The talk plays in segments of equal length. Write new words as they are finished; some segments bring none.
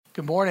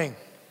Good morning.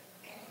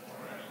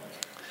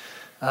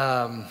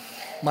 My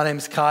name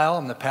is Kyle.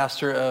 I'm the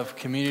pastor of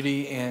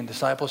community and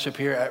discipleship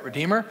here at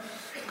Redeemer.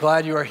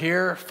 Glad you are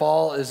here.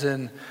 Fall is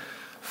in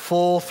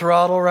full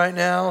throttle right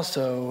now,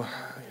 so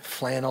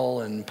flannel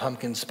and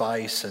pumpkin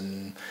spice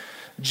and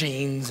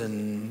jeans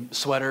and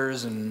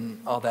sweaters and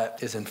all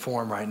that is in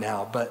form right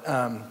now. But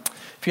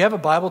if you have a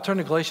Bible, turn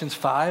to Galatians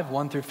 5,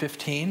 1 through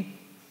 15.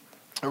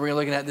 We're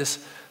looking at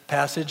this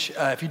passage.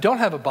 If you don't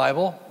have a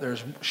Bible, there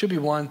should be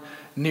one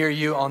near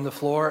you on the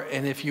floor.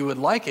 And if you would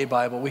like a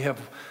Bible, we have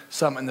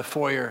some in the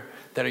foyer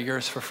that are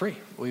yours for free.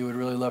 We would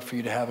really love for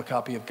you to have a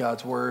copy of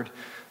God's Word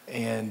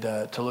and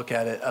to look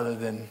at it other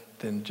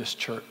than just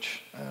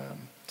church.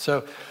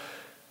 But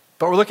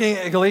we're looking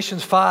at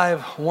Galatians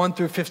 5, 1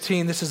 through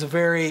 15. This is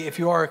if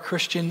you are a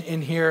Christian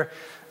in here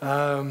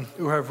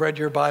who have read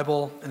your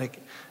Bible and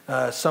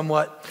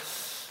somewhat,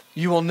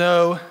 you will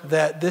know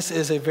that this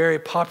is a very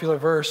popular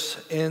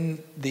verse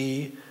in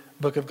the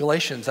book of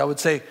Galatians. I would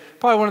say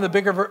probably one of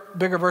the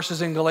bigger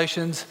verses in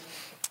Galatians.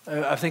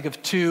 I think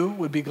of two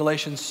would be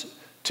Galatians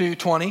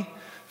 2:20.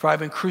 For I have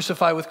been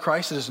crucified with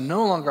Christ. It is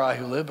no longer I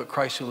who live, but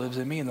Christ who lives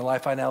in me. And the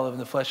life I now live in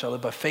the flesh, I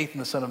live by faith in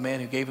the Son of Man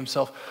who gave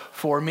himself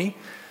for me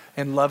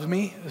and loved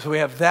me. So we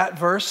have that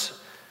verse.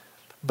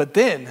 But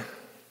then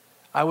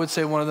I would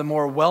say one of the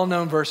more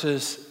well-known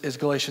verses is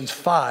Galatians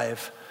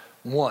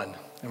 5:1.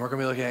 And we're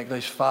going to be looking at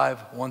Galatians 5,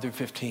 1 through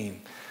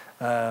 15.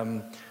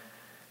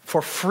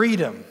 For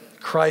freedom,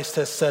 Christ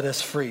has set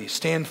us free.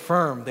 Stand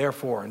firm,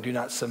 therefore, and do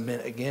not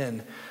submit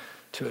again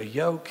to a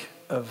yoke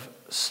of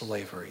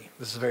slavery.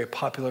 This is a very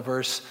popular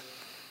verse.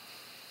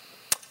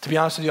 To be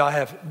honest with you, I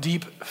have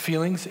deep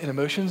feelings and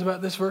emotions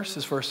about this verse.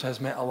 This verse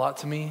has meant a lot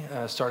to me,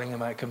 starting in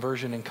my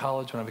conversion in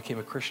college when I became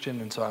a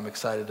Christian, and so I'm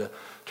excited to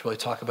really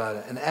talk about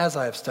it. And as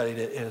I have studied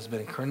it, it has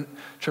been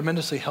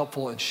tremendously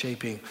helpful in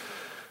shaping.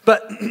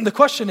 But the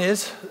question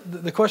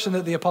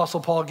that the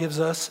Apostle Paul gives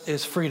us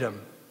is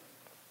freedom.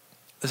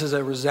 This is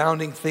a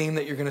resounding theme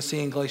that you're going to see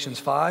in Galatians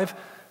 5,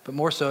 but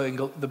more so in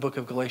the book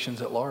of Galatians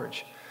at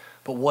large.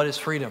 But what is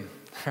freedom?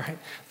 All right?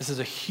 This is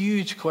a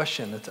huge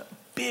question. It's a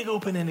big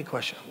open-ended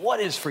question. What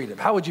is freedom?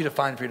 How would you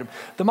define freedom?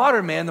 The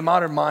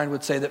modern mind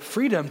would say that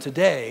freedom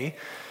today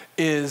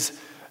is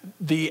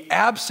the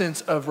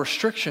absence of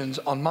restrictions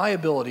on my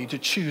ability to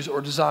choose or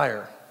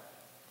desire.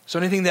 So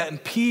anything that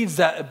impedes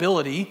that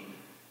ability,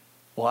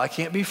 well, I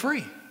can't be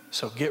free,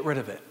 so get rid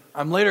of it.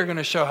 I'm later going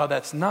to show how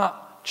that's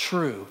not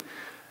true.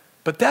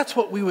 But that's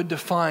what we would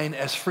define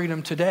as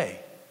freedom today.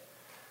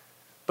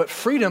 But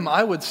freedom,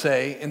 I would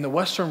say, in the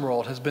Western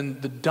world has been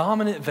the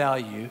dominant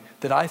value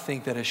that I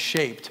think that has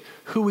shaped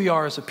who we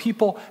are as a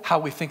people, how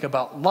we think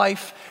about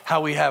life,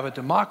 how we have a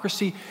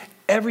democracy,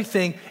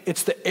 everything.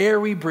 It's the air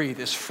we breathe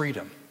is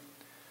freedom.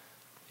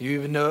 You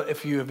even know,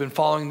 if you have been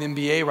following the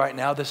NBA right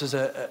now, this is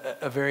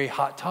a very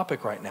hot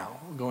topic right now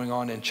going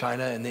on in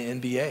China and the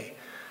NBA.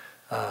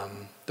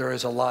 There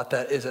is a lot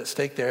that is at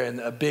stake there, and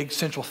a big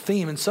central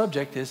theme and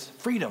subject is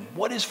freedom.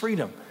 What is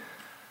freedom?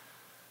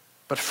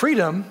 But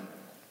freedom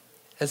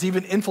has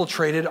even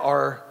infiltrated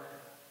our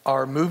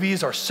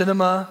movies, our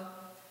cinema,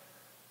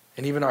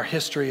 and even our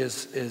history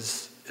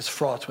is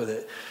fraught with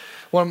it.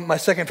 My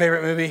second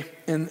favorite movie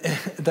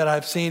that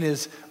I've seen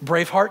is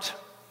Braveheart.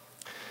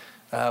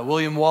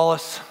 William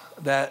Wallace,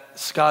 that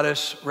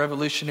Scottish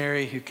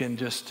revolutionary who can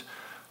just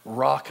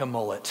rock a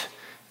mullet.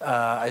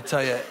 I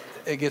tell you,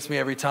 it gets me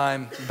every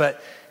time.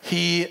 But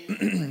he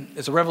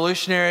is a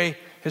revolutionary.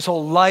 His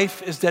whole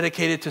life is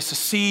dedicated to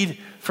secede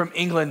from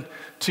England,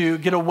 to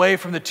get away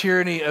from the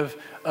tyranny of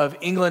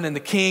England and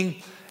the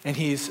king. And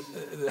he's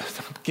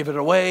give it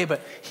away,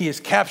 but he is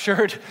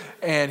captured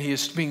and he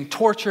is being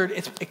tortured.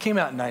 It came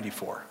out in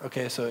 94.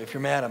 Okay, so if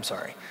you're mad, I'm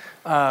sorry.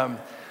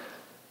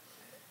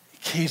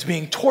 He's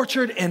being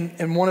tortured,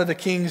 and one of the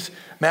king's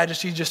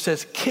majesty just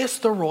says, "Kiss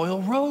the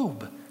royal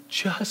robe.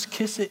 Just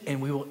kiss it,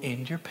 and we will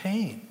end your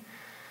pain."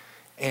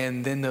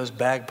 And then those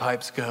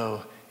bagpipes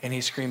go, and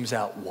he screams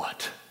out,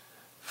 "What?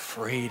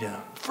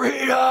 Freedom!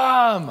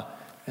 Freedom!"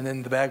 And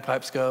then the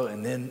bagpipes go,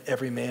 and then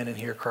every man in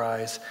here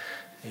cries.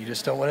 You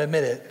just don't want to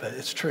admit it, but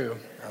it's true.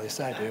 At least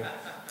I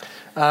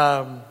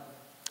do.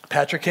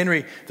 Patrick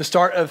Henry, the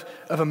start of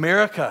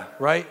America,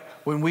 right?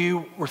 When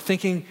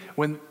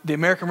the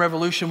American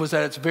Revolution was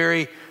at its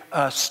very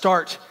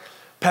start,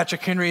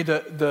 Patrick Henry,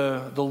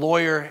 the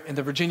lawyer in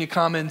the Virginia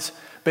Commons,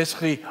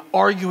 basically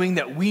arguing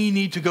that we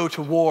need to go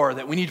to war,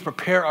 that we need to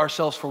prepare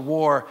ourselves for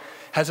war,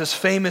 has this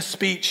famous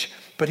speech,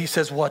 but he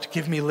says, "What?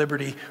 Give me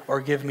liberty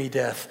or give me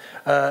death."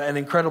 An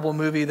incredible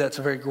movie that's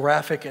a very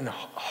graphic and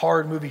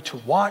hard movie to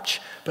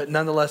watch, but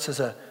nonetheless is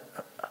a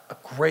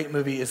great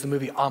movie, is the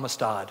movie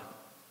Amistad.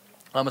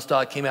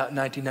 Amistad came out in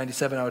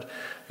 1997. I would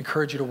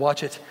encourage you to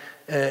watch it.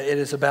 It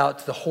is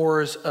about the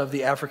horrors of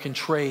the African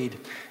trade.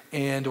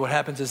 And what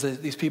happens is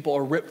that these people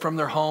are ripped from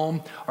their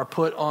home, are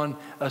put on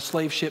a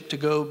slave ship to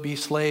go be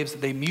slaves.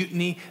 They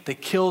mutiny. They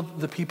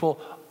killed the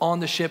people on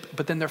the ship,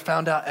 but then they're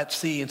found out at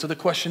sea. And so the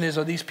question is,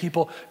 are these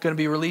people going to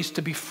be released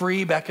to be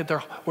free back at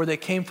where they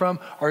came from?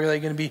 Or are they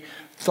going to be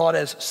thought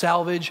as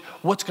salvage?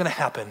 What's going to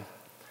happen?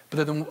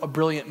 But then a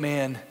brilliant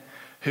man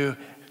who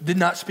did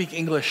not speak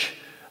English,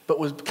 but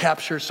was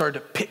captured, started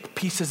to pick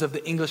pieces of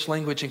the English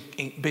language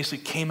and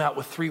basically came out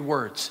with 3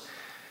 words.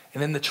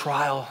 And in the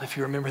trial, if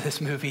you remember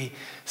this movie,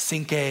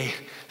 Cinque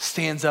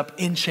stands up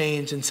in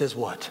chains and says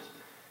what?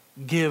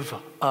 Give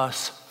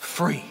us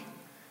free.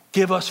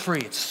 Give us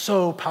free. It's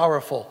so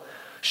powerful.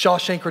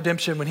 Shawshank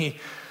Redemption, when he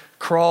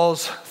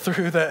crawls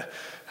through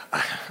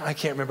I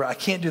can't remember. I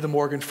can't do the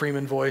Morgan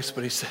Freeman voice,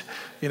 but he said,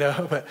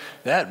 but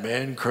that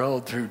man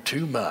crawled through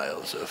 2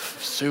 miles of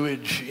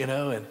sewage,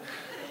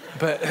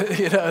 but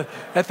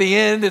at the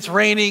end it's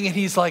raining and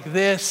he's like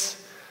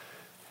this.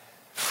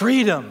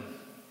 Freedom.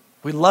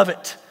 We love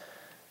it.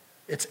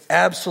 It's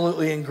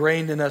absolutely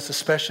ingrained in us,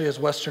 especially as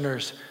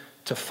Westerners,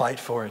 to fight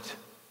for it.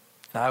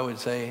 And I would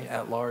say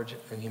at large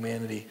in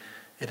humanity,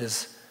 it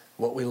is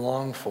what we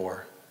long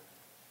for.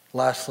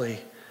 Lastly,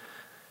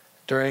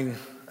 during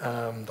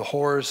the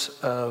horrors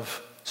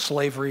of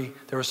slavery,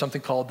 there was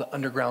something called the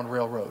Underground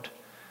Railroad.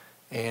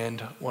 And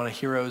one of the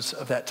heroes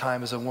of that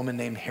time is a woman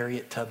named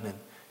Harriet Tubman.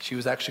 She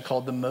was actually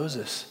called the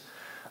Moses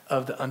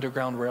of the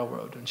Underground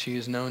Railroad. And she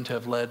is known to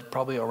have led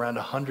probably around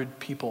 100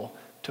 people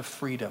to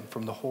freedom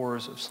from the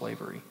horrors of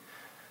slavery.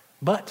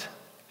 But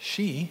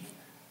she,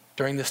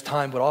 during this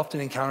time, would often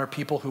encounter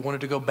people who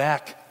wanted to go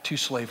back to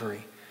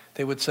slavery.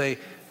 They would say,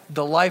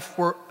 the life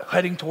we're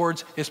heading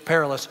towards is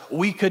perilous.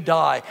 We could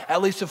die.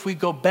 At least if we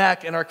go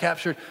back and are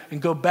captured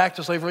and go back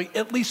to slavery,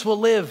 at least we'll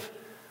live.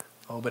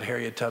 Oh, but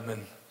Harriet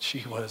Tubman,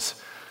 she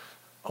was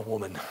a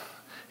woman,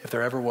 if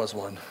there ever was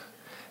one.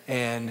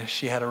 And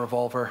she had a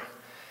revolver,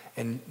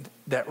 and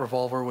that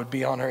revolver would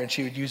be on her, and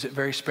she would use it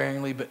very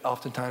sparingly, but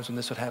oftentimes when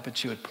this would happen,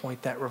 she would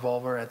point that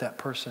revolver at that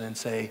person and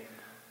say,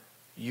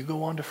 you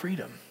go on to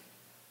freedom,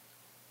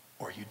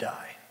 or you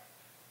die.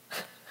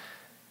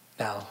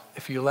 Now,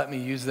 if you let me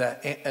use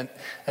that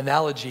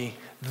analogy,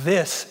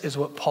 this is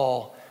what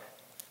Paul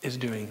is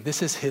doing.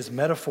 This is his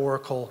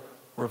metaphorical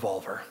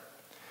revolver.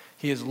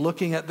 He is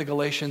looking at the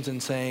Galatians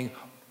and saying,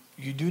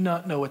 you do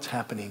not know what's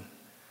happening.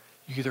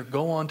 You either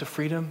go on to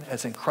freedom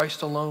as in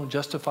Christ alone,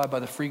 justified by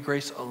the free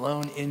grace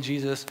alone in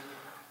Jesus,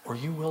 or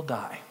you will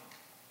die.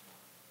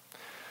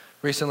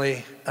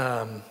 Recently,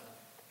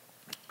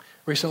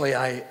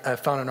 I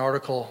found an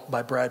article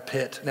by Brad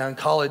Pitt. Now in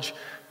college,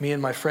 me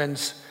and my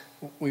friends,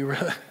 we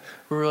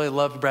really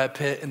loved Brad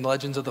Pitt in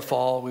Legends of the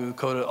Fall. We would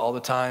quote it all the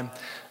time.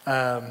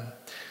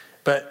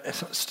 But I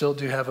still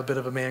do have a bit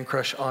of a man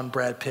crush on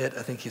Brad Pitt.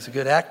 I think he's a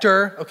good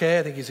actor. Okay,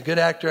 I think he's a good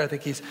actor. I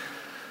think he's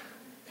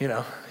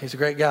a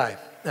great guy.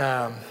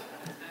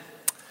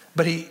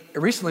 But he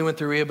recently went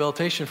through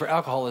rehabilitation for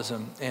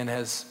alcoholism and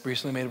has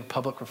recently made a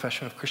public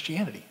profession of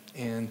Christianity.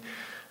 And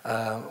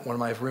one of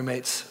my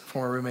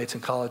former roommates in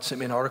college, sent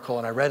me an article,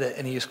 and I read it,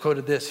 and he has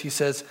quoted this. He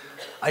says,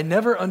 I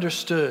never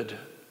understood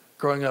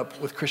growing up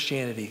with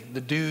Christianity,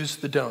 the do's,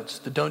 the don'ts,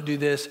 the don't do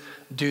this,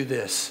 do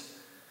this.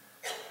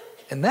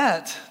 And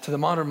that, to the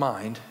modern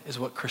mind, is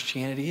what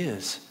Christianity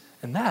is.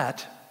 And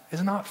that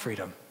is not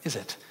freedom, is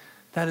it?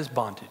 That is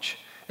bondage.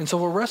 And so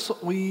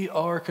we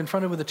are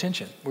confronted with a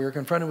tension. We are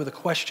confronted with a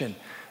question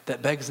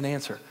that begs an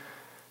answer.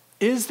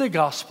 Is the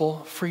gospel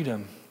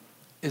freedom?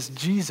 Does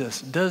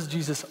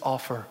Jesus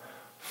offer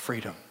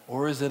freedom?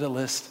 Or is it a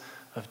list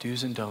of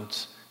do's and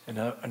don'ts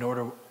in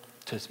order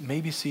to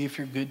maybe see if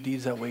your good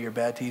deeds outweigh your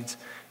bad deeds,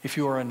 if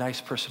you are a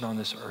nice person on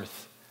this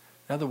earth?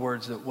 In other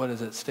words, that what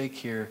is at stake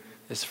here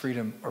is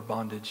freedom or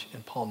bondage,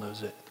 and Paul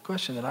knows it. The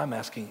question that I'm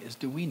asking is,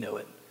 do we know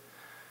it?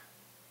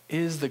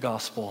 Is the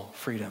gospel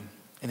freedom?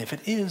 And if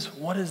it is,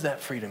 what is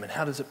that freedom and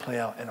how does it play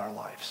out in our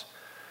lives?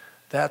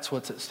 That's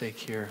what's at stake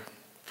here,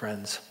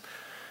 friends.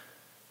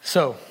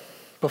 So,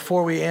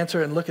 before we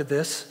answer and look at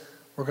this,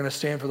 we're going to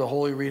stand for the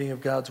holy reading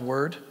of God's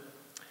word,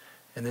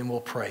 and then we'll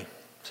pray.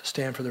 So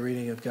stand for the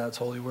reading of God's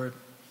holy word.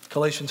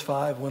 Galatians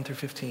 5, 1 through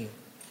 15.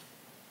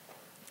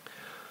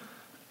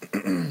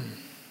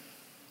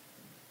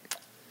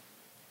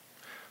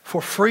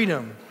 For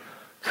freedom,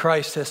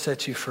 Christ has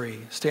set you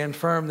free. Stand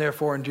firm,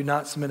 therefore, and do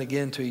not submit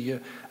again to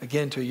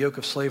a yoke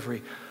of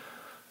slavery.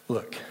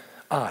 Look,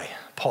 I,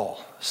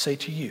 Paul, say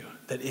to you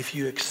that if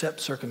you accept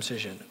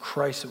circumcision,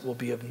 Christ will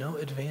be of no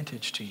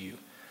advantage to you.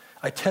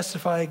 I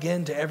testify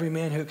again to every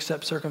man who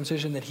accepts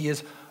circumcision that he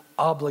is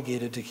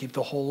obligated to keep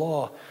the whole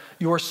law.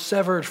 You are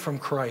severed from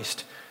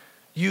Christ.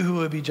 You who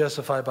would be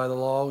justified by the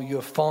law, you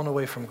have fallen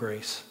away from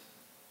grace.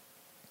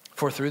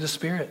 For through the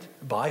Spirit,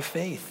 by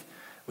faith,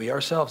 we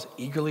ourselves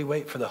eagerly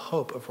wait for the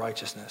hope of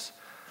righteousness.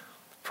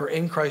 For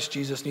in Christ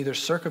Jesus, neither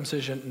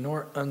circumcision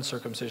nor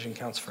uncircumcision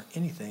counts for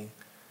anything,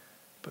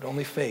 but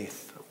only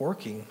faith,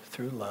 working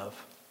through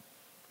love.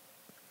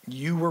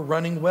 You were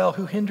running well.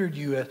 Who hindered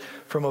you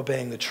from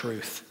obeying the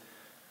truth?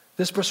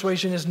 This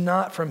persuasion is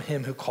not from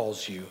him who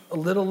calls you. A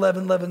little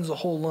leaven leavens the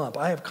whole lump.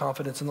 I have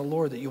confidence in the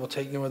Lord that you will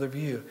take no other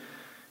view,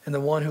 and the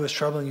one who is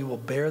troubling you will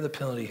bear the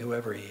penalty,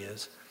 whoever he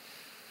is.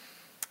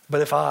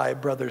 But if I,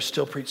 brothers,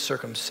 still preach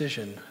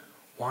circumcision,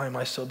 why am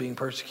I still being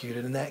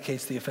persecuted? In that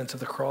case, the offense of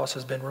the cross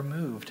has been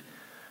removed.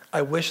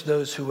 I wish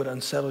those who would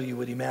unsettle you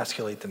would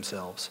emasculate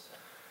themselves.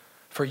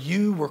 For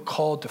you were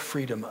called to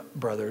freedom,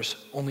 brothers,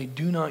 only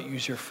do not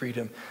use your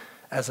freedom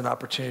as an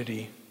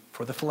opportunity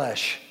for the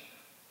flesh,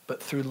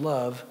 but through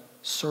love,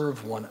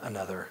 serve one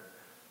another.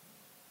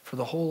 For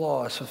the whole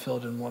law is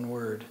fulfilled in one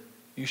word: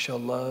 you shall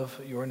love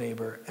your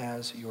neighbor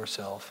as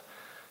yourself.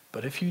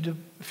 But if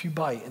you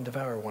bite and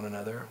devour one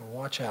another,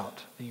 watch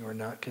out that you are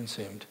not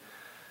consumed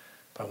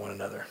by one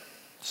another.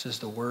 This is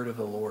the word of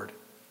the Lord.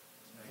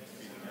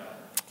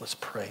 Let's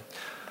pray.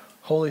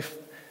 Holy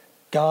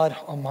God,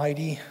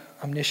 almighty,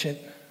 omniscient,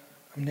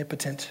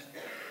 omnipotent,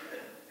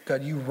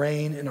 God, you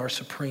reign and are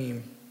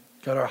supreme.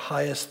 God, our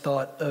highest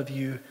thought of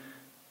you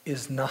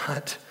does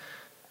not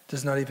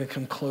even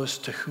come close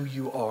to who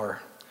you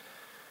are.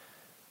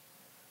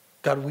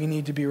 God, we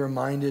need to be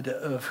reminded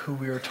of who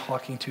we are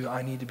talking to.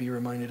 I need to be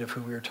reminded of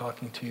who we are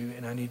talking to,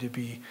 and we need to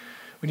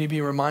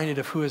be reminded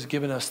of who has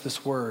given us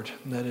this word,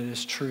 and that it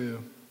is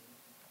true.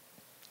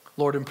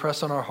 Lord,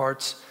 impress on our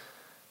hearts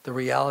the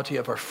reality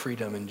of our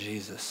freedom in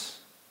Jesus,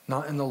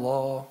 not in the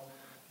law,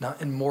 not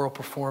in moral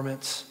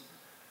performance,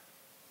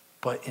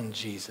 but in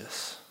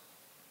Jesus.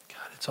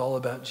 God, it's all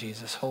about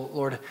Jesus.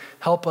 Lord,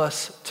 help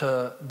us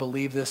to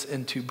believe this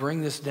and to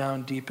bring this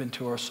down deep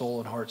into our soul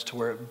and hearts to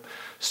where it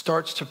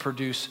starts to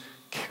produce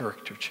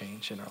character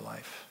change in our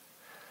life.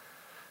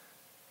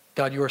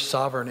 God, you are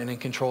sovereign and in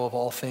control of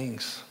all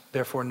things.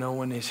 Therefore, no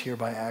one is here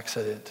by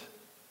accident.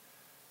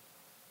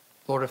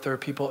 Lord, if there are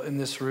people in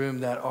this room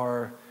that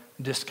are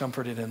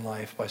discomforted in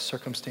life by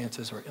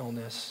circumstances or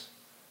illness,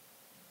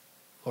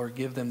 Lord,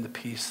 give them the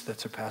peace that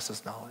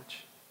surpasses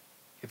knowledge.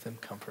 Give them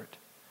comfort.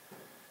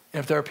 And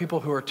if there are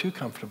people who are too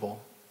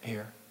comfortable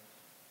here,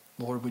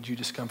 Lord, would you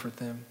discomfort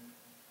them?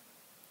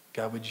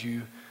 God, would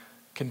you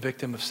convict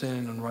them of sin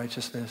and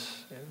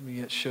unrighteousness, and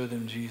yet show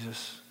them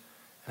Jesus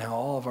and how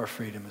all of our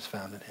freedom is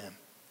found in him.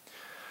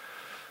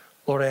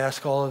 Lord, I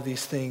ask all of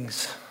these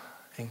things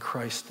in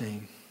Christ's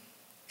name.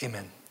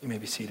 Amen. You may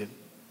be seated.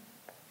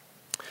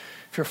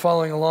 If you're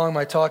following along,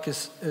 my talk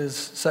is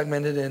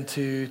segmented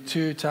into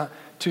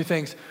two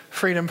things: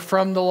 freedom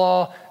from the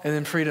law and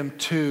then freedom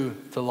to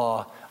the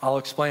law. I'll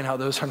explain how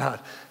those are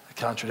not a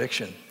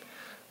contradiction.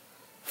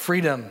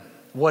 Freedom,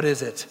 what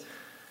is it?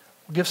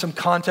 We'll give some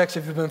context.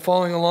 If you've been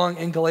following along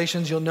in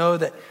Galatians, you'll know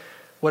that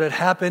what had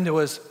happened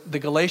was the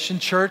Galatian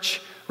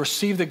church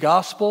received the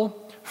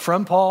gospel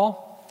from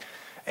Paul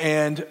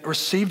and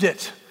received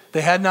it.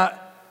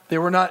 They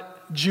were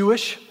not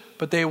Jewish,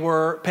 but they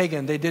were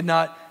pagan.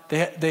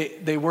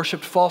 They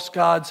worshiped false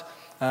gods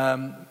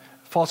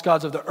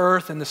of the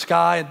earth and the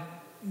sky.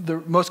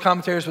 Most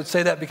commentators would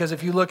say that because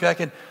if you look back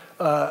in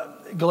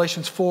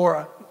Galatians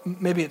 4,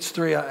 maybe it's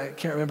 3, I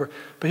can't remember,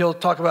 but he'll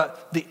talk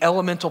about the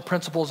elemental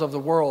principles of the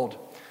world.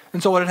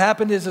 And so what had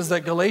happened is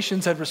that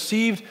Galatians had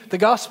received the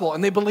gospel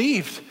and they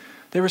believed.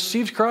 They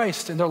received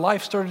Christ and their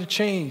life started to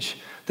change.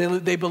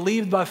 They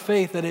believed by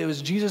faith that it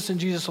was Jesus and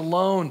Jesus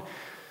alone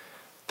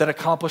that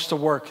accomplished the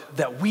work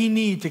that we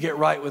need to get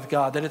right with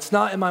God. That it's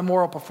not in my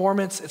moral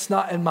performance. It's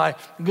not in my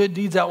good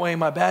deeds outweighing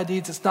my bad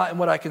deeds. It's not in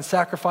what I can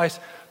sacrifice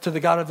to the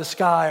God of the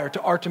sky or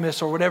to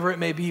Artemis or whatever it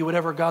may be,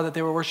 whatever God that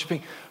they were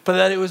worshiping, but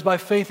that it was by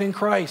faith in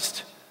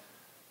Christ.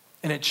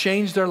 And it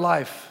changed their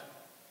life.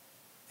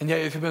 And yet,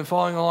 if you've been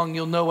following along,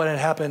 you'll know what had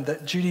happened,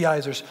 that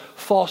Judaizers,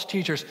 false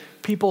teachers,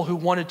 people who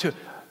wanted to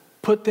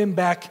put them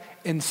back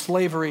in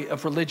slavery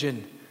of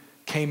religion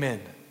came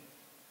in.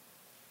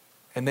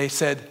 And they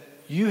said,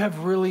 you have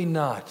really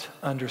not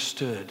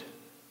understood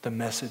the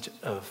message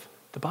of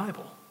the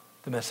Bible,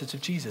 the message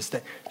of Jesus,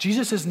 that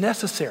Jesus is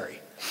necessary,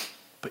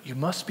 but you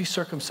must be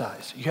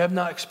circumcised. You have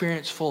not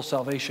experienced full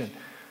salvation.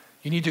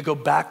 You need to go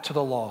back to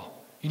the law.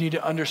 You need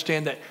to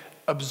understand that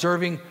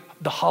observing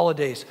the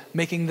holidays,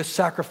 making the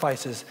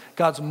sacrifices,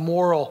 God's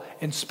moral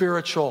and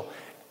spiritual,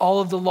 all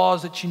of the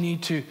laws that you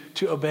need to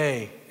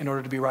obey in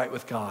order to be right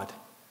with God.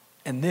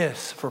 And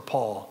this, for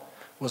Paul,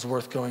 was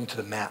worth going to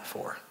the mat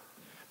for.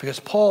 Because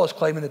Paul is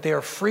claiming that they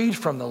are freed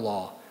from the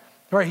law.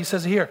 Right? He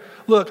says here,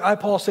 look, I,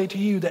 Paul, say to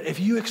you that if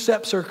you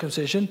accept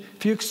circumcision,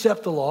 if you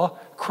accept the law,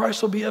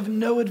 Christ will be of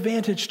no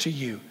advantage to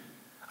you.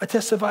 I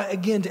testify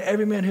again to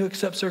every man who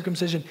accepts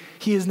circumcision,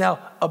 he is now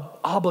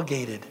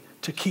obligated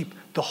to keep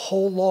the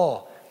whole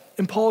law.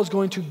 And Paul is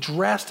going to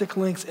drastic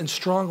lengths and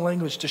strong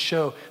language to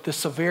show the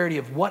severity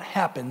of what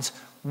happens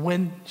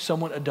when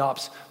someone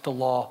adopts the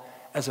law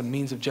as a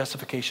means of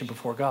justification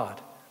before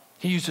God.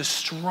 He uses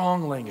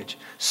strong language.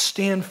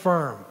 Stand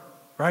firm,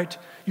 right?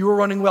 You were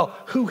running well.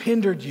 Who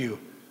hindered you?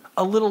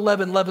 A little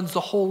leaven leavens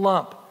the whole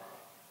lump.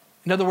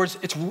 In other words,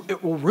 it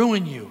will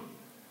ruin you.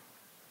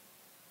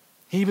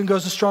 He even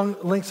goes to strong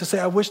lengths to say,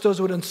 I wish those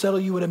who would unsettle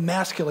you would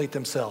emasculate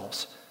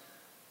themselves.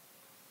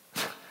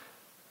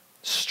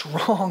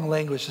 Strong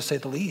language, to say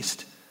the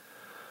least.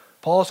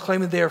 Paul is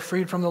claiming they are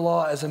freed from the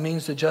law as a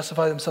means to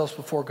justify themselves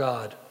before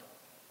God.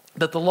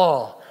 That the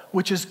law,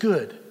 which is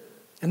good,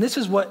 and this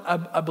is what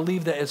I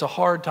believe that is a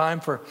hard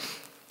time for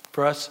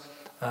us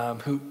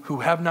who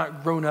have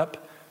not grown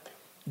up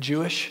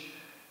Jewish,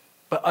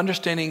 but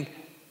understanding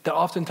that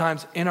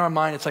oftentimes in our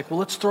mind it's like, well,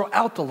 let's throw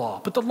out the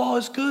law. But the law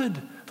is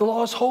good. The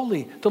law is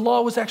holy. The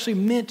law was actually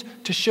meant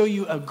to show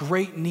you a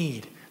great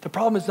need. The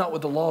problem is not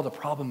with the law. The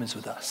problem is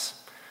with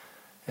us.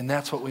 And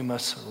that's what we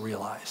must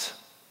realize.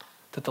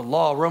 That the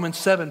law, Romans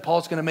 7,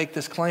 Paul's going to make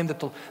this claim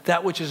that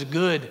that which is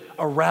good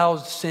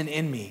aroused sin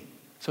in me.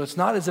 So it's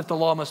not as if the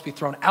law must be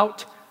thrown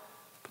out,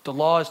 but the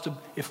law is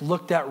if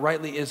looked at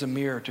rightly, is a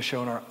mirror to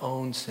show in our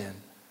own sin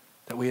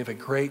that we have a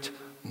great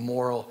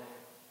moral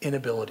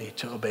inability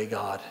to obey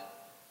God,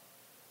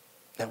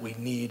 that we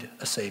need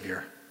a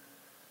Savior.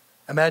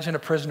 Imagine a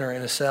prisoner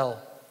in a cell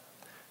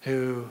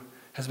who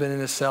has been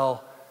in a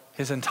cell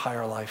his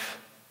entire life.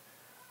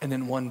 And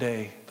then one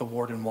day the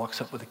warden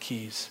walks up with the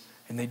keys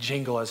and they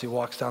jingle as he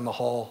walks down the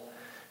hall,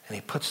 and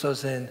he puts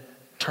those in,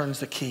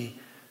 turns the key,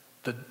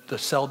 the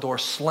cell door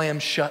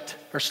slams shut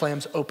or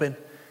slams open,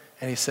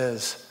 and he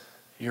says,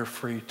 "You're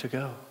free to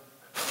go."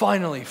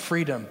 Finally,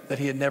 freedom that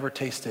he had never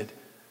tasted.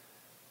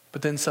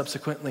 But then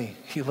subsequently,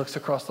 he looks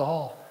across the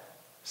hall,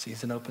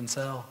 sees an open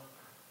cell,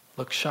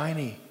 looks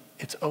shiny,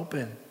 it's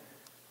open,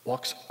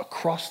 walks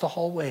across the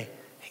hallway,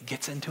 and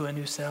gets into a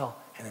new cell,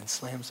 and then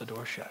slams the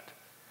door shut.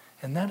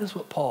 And that is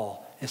what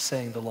Paul is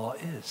saying the law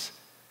is.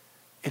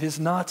 It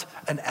is not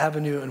an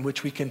avenue in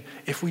which we can,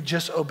 if we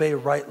just obey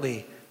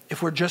rightly,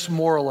 if we're just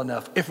moral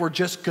enough, if we're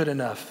just good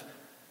enough,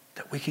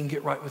 that we can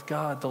get right with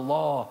God. The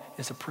law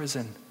is a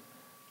prison.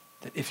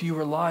 That if you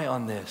rely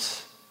on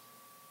this,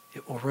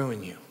 it will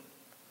ruin you.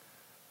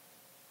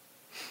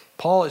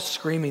 Paul is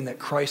screaming that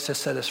Christ has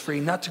set us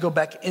free, not to go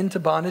back into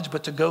bondage,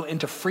 but to go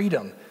into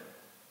freedom.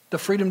 The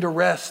freedom to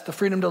rest, the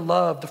freedom to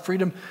love, the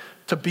freedom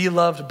to be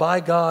loved by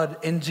God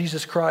in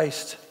Jesus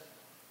Christ.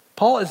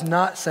 Paul is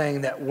not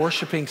saying that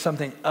worshiping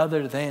something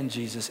other than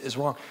Jesus is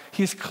wrong.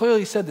 He's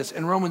clearly said this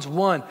in Romans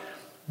 1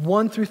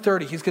 through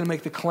 30. He's going to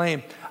make the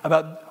claim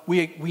about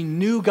we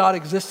knew God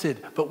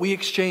existed, but we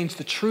exchanged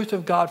the truth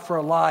of God for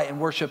a lie and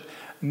worshiped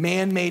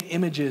man-made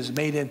images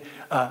made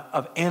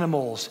of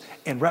animals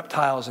and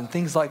reptiles and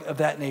things like of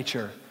that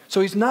nature.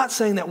 So he's not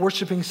saying that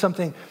worshiping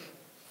something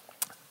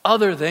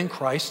other than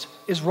Christ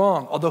is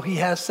wrong, although he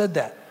has said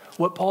that.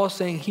 What Paul is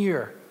saying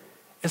here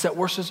is that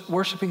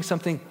worshiping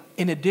something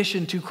in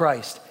addition to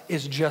Christ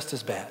is just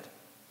as bad.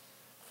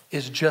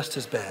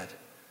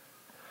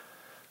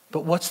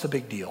 But what's the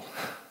big deal?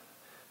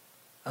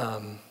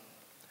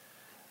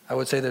 I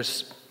would say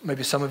there's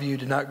maybe some of you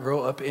did not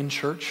grow up in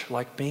church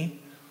like me,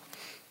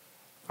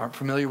 aren't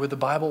familiar with the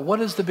Bible. What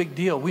is the big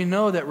deal? We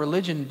know that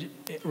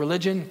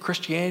religion,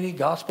 Christianity,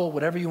 gospel,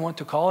 whatever you want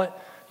to call it,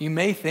 you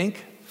may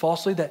think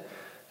falsely that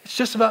it's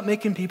just about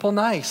making people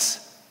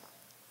nice.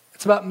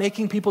 It's about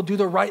making people do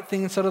the right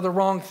thing instead of the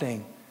wrong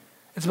thing.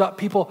 It's about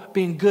people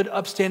being good,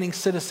 upstanding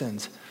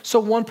citizens. So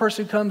one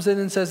person comes in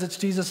and says it's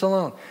Jesus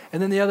alone.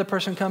 And then the other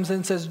person comes in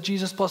and says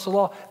Jesus plus the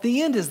law.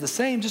 The end is the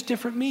same, just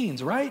different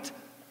means, right?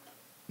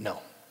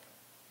 No.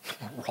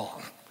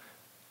 Wrong.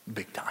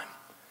 Big time.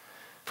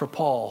 For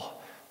Paul,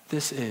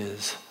 this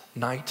is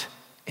night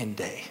and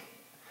day.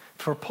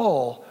 For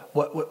Paul,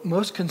 what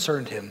most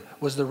concerned him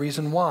was the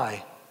reason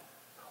why.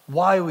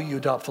 Why will you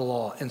adopt the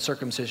law and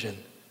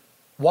circumcision?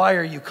 Why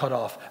are you cut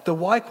off? The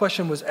why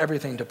question was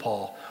everything to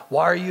Paul.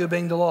 Why are you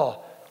obeying the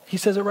law? He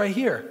says it right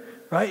here,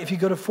 right? If you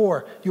go to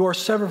 4, you are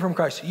severed from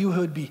Christ. You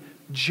would be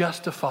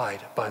justified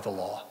by the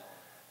law.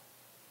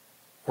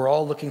 We're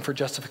all looking for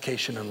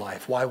justification in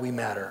life, why we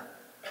matter.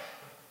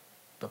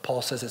 But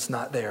Paul says it's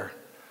not there.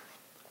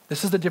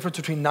 This is the difference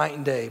between night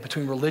and day,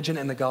 between religion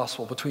and the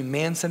gospel, between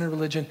man-centered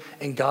religion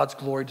and God's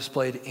glory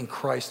displayed in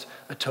Christ's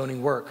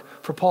atoning work.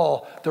 For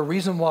Paul, the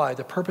reason why,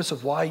 the purpose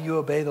of why you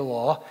obey the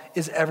law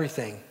is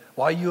everything.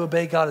 Why you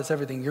obey God is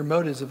everything. Your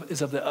motive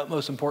is of the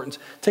utmost importance.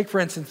 Take, for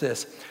instance,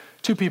 this.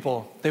 2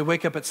 people, they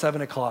wake up at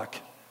 7 o'clock.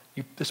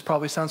 This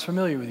probably sounds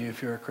familiar with you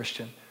if you're a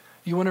Christian.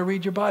 You want to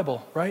read your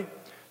Bible, right?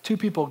 2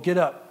 people get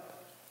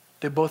up.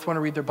 They both want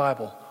to read their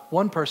Bible.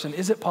 One person,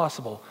 is it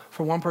possible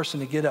for one person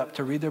to get up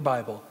to read their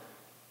Bible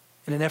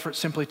in an effort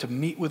simply to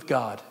meet with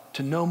God,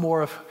 to know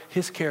more of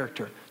his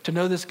character, to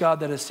know this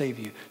God that has saved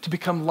you, to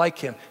become like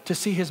him, to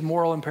see his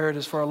moral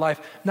imperatives for our life,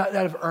 not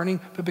out of earning,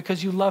 but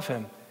because you love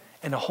him?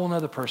 And a whole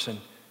nother person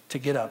to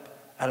get up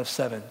out of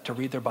 7 to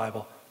read their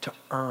Bible, to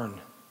earn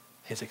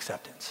his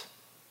acceptance.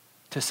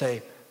 To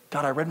say,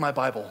 God, I read my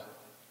Bible,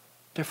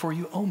 therefore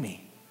you owe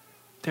me.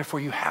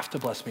 Therefore you have to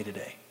bless me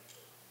today.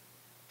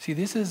 See,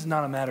 this is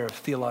not a matter of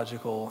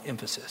theological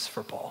emphasis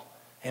for Paul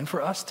and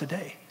for us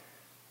today.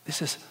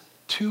 This is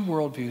 2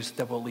 worldviews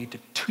that will lead to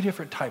 2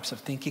 different types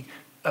of thinking,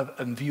 of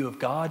view of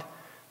God,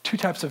 2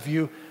 types of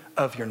view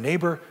of your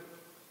neighbor,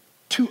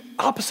 2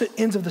 opposite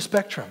ends of the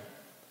spectrum.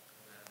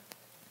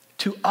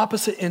 2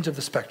 opposite ends of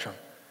the spectrum.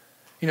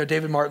 You know,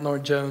 David Martin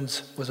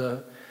Lloyd-Jones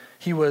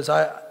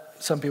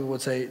some people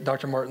would say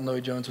Dr. Martin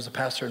Lloyd-Jones was a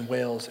pastor in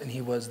Wales, and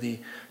he was the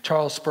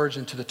Charles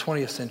Spurgeon to the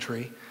 20th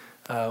century.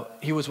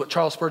 He was what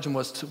Charles Spurgeon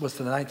was to the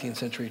 19th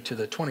century to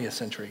the 20th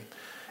century.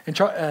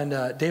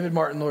 And David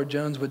Martin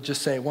Lloyd-Jones would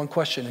just say one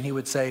question, and he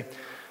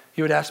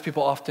would ask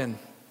people often,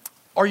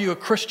 are you a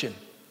Christian?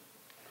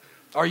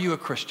 Are you a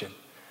Christian?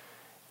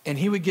 And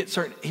he would get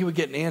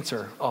an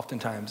answer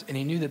oftentimes, and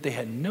he knew that they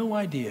had no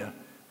idea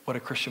what a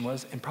Christian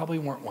was and probably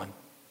weren't one.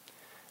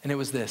 And it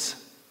was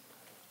this: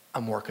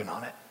 I'm working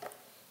on it.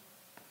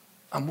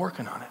 I'm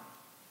working on it.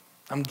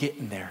 I'm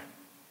getting there.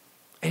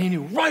 And he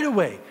knew right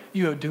away,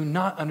 you do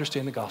not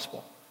understand the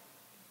gospel.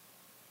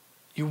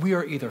 We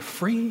are either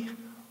free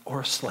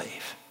or a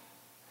slave.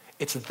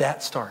 It's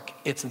that stark.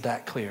 It's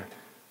that clear.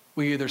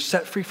 We either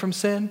set free from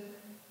sin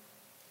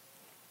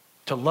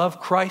to love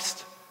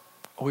Christ,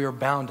 or we are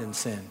bound in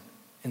sin,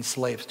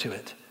 enslaved to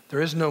it.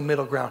 There is no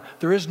middle ground.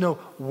 There is no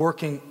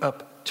working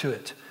up to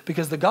it.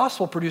 Because the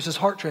gospel produces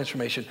heart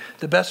transformation.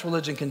 The best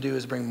religion can do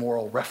is bring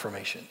moral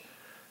reformation.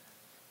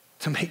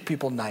 To make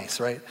people nice,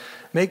 right?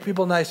 Make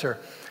people nicer.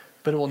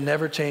 But it will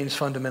never change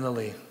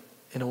fundamentally.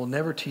 And it will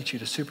never teach you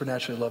to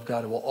supernaturally love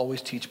God. It will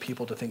always teach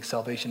people to think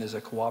salvation is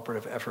a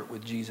cooperative effort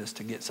with Jesus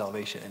to get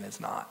salvation. And it's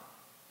not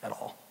at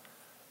all.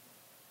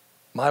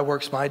 My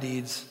works, my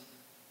deeds,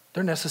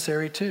 they're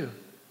necessary too.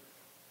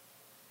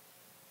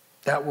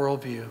 That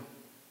worldview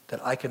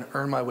that I can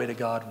earn my way to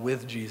God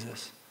with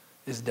Jesus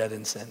is dead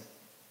in sin.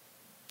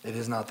 It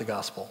is not the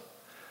gospel.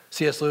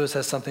 C.S. Lewis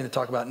has something to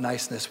talk about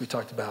niceness we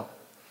talked about.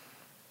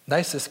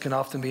 Niceness can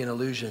often be an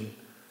illusion,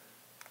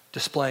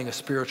 displaying a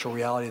spiritual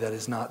reality that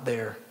is not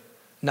there.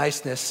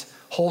 Niceness,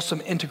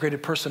 wholesome,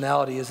 integrated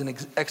personality is an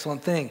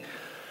excellent thing.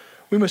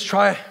 We must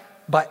try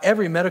by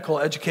every medical,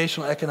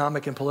 educational,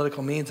 economic, and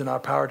political means in our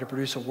power to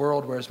produce a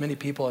world where as many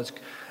people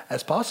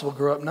as possible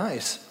grow up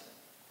nice.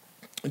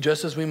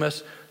 Just as we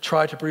must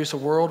try to produce a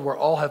world where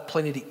all have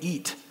plenty to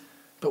eat,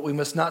 but we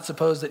must not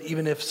suppose that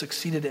even if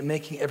succeeded in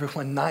making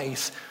everyone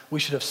nice, we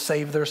should have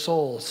saved their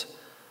souls.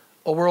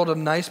 A world of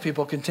nice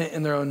people content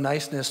in their own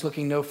niceness,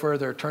 looking no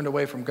further, turned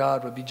away from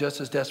God, would be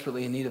just as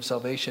desperately in need of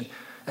salvation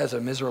as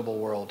a miserable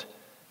world.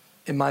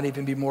 It might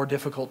even be more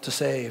difficult to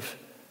save.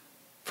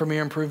 For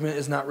mere improvement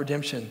is not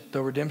redemption,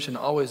 though redemption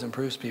always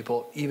improves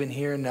people, even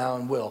here and now,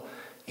 and will,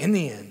 in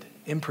the end,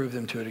 improve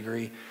them to a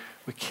degree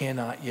we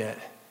cannot yet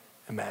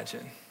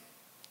imagine.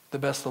 The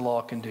best the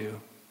law can do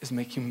is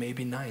make you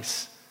maybe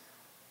nice,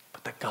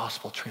 but the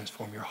gospel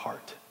transforms your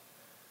heart.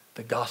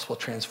 The gospel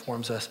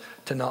transforms us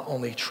to not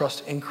only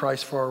trust in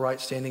Christ for our right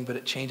standing, but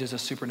it changes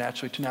us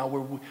supernaturally to now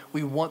where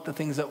we want the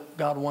things that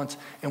God wants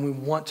and we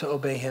want to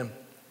obey him.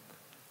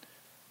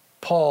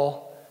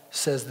 Paul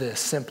says this,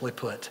 simply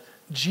put,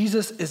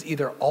 Jesus is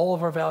either all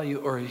of our value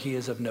or he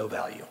is of no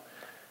value.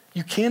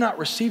 You cannot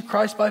receive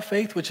Christ by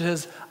faith, which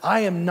says,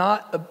 I am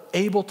not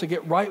able to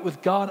get right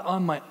with God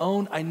on my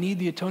own. I need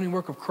the atoning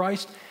work of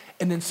Christ.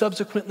 And then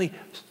subsequently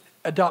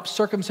adopt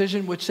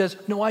circumcision, which says,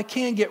 no, I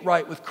can get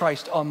right with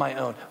Christ on my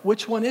own.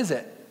 Which one is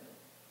it?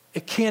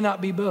 It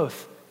cannot be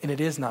both. And it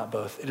is not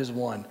both. It is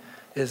one.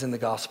 It is in the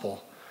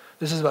gospel.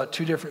 This is about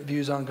two different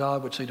views on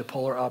God, which lead to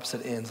polar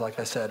opposite ends, like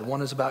I said.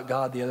 One is about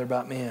God, the other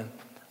about man.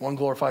 One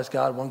glorifies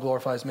God, one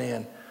glorifies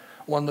man.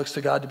 One looks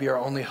to God to be our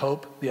only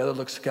hope. The other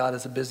looks to God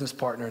as a business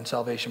partner in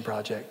salvation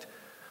project.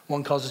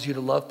 One causes you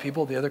to love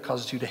people. The other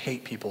causes you to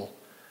hate people.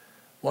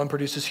 One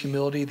produces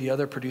humility. The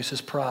other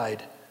produces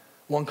pride.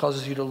 One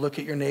causes you to look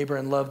at your neighbor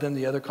and love them.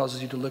 The other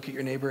causes you to look at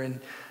your neighbor and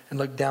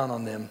look down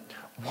on them.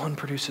 One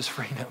produces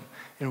freedom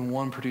and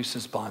one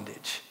produces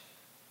bondage.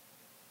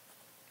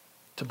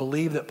 To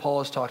believe that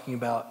Paul is talking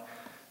about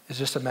is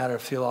just a matter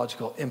of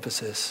theological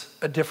emphasis.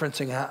 A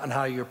difference in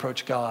how you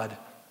approach God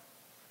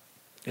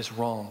is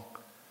wrong.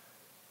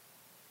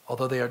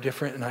 Although they are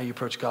different in how you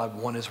approach God,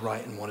 one is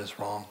right and one is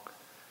wrong.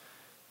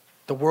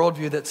 The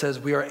worldview that says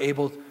we are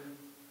able,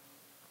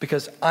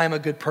 because I'm a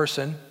good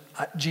person,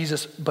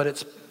 Jesus, but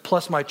it's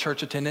plus my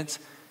church attendance,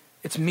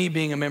 it's me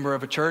being a member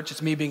of a church,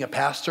 it's me being a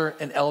pastor,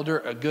 an elder,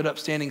 a good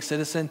upstanding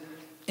citizen.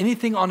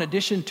 Anything on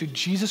addition to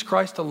Jesus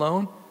Christ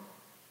alone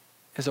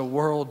is a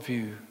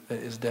worldview that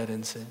is dead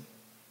in sin.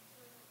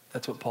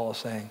 That's what Paul is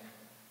saying.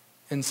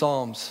 In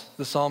Psalms,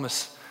 the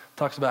psalmist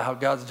talks about how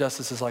God's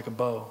justice is like a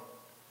bow.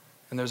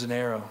 And there's an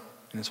arrow,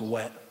 and it's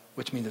wet,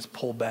 which means it's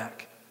pulled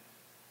back.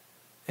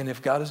 And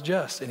if God is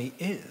just, and he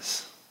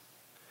is,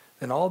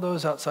 then all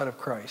those outside of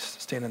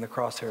Christ stand in the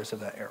crosshairs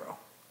of that arrow.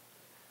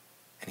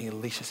 And he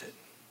unleashes it.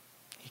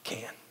 He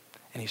can.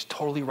 And he's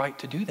totally right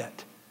to do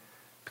that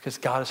because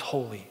God is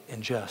holy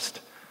and just.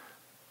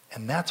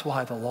 And that's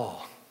why the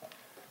law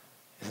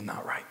is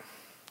not right.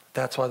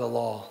 That's why the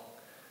law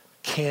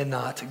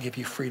cannot give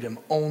you freedom,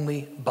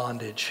 only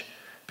bondage.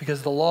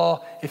 Because the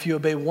law, if you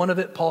obey one of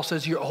it, Paul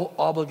says you're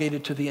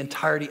obligated to the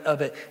entirety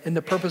of it. And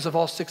the purpose of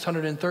all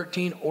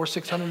 613 or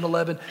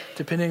 611,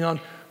 depending on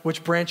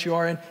which branch you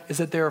are in, is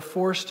that they are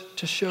forced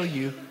to show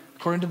you,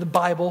 according to the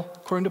Bible,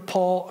 according to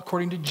Paul,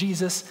 according to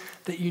Jesus,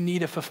 that you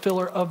need a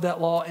fulfiller of that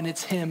law, and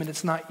it's him and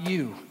it's not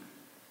you.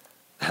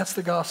 That's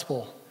the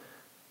gospel.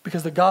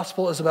 Because the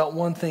gospel is about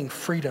one thing,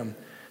 freedom,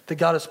 that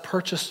God has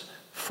purchased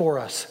for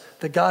us,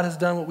 that God has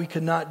done what we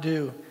could not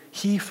do.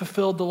 He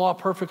fulfilled the law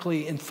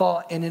perfectly in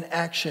thought and in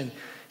action.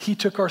 He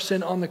took our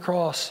sin on the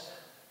cross.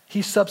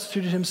 He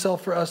substituted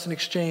himself for us in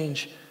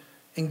exchange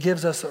and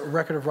gives us a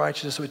record of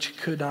righteousness which he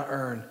could not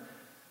earn.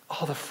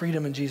 All the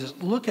freedom in Jesus.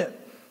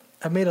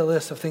 I've made a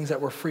list of things that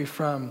we're free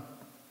from.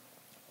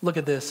 Look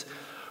at this.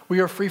 We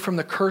are free from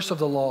the curse of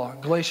the law,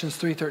 Galatians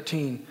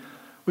 3:13.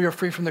 We are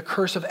free from the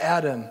curse of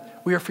Adam.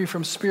 We are free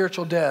from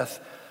spiritual death.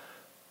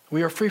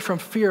 We are free from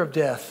fear of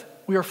death.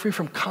 We are free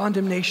from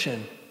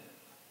condemnation.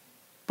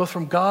 both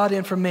from God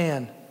and from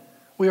man.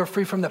 We are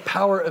free from the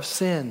power of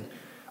sin.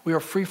 We are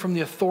free from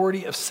the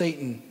authority of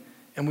Satan.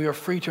 And we are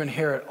free to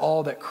inherit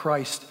all that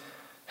Christ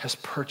has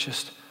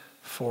purchased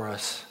for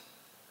us.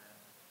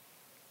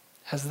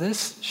 Has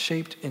this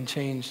shaped and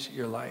changed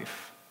your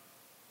life?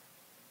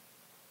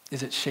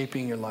 Is it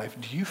shaping your life?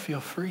 Do you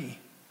feel free?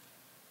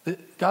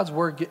 God's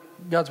word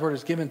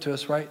is given to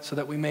us, right? So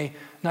that we may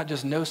not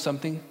just know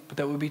something, but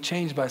that we be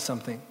changed by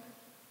something.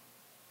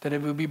 That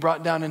it would be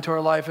brought down into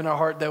our life and our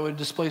heart that would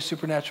display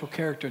supernatural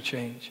character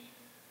change.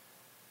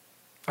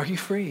 Are you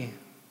free?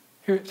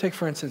 Here, take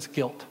for instance,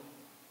 guilt.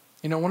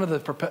 You know, one of the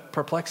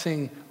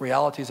perplexing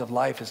realities of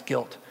life is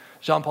guilt.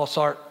 Jean-Paul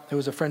Sartre, who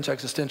was a French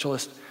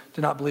existentialist,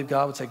 did not believe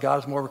God, would say God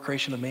is more of a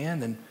creation of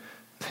man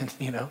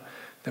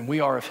than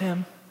we are of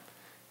him.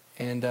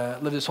 And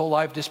lived his whole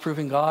life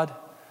disproving God.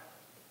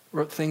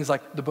 Wrote things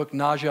like the book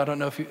Nausea. I don't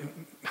know if you,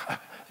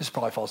 this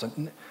probably falls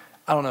in,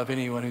 I don't know if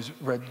anyone who's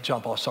read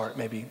Jean-Paul Sartre,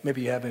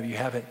 maybe you have, maybe you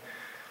haven't.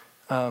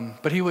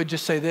 But he would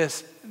just say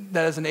this,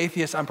 that as an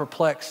atheist, I'm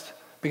perplexed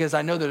because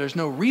I know that there's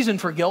no reason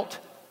for guilt,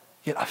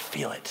 yet I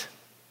feel it.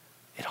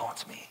 It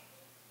haunts me.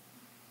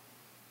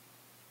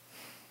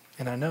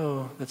 And I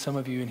know that some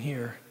of you in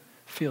here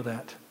feel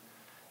that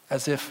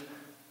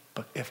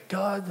but if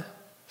God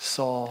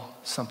saw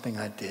something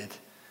I did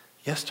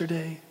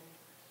yesterday,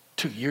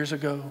 2 years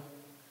ago,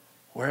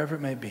 wherever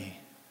it may be,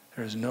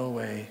 there is no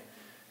way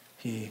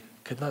he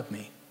could love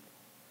me.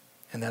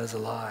 And that is a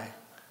lie.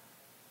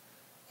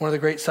 One of the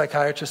great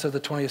psychiatrists of the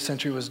 20th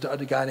century was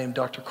a guy named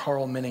Dr.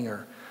 Carl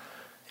Menninger.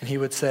 And he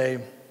would say,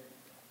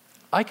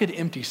 I could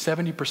empty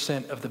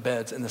 70% of the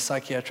beds in the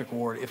psychiatric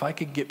ward if I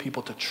could get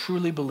people to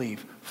truly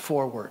believe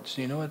 4 words.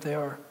 Do you know what they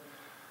are?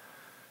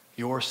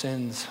 Your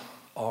sins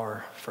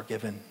are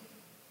forgiven,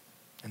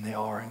 and they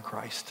are in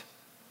Christ.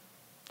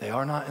 They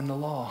are not in the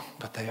law,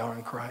 but they are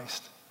in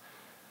Christ.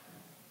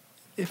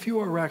 If you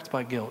are racked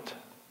by guilt,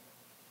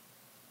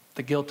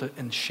 the guilt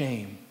and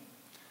shame,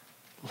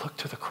 look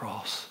to the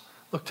cross.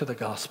 Look to the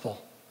gospel.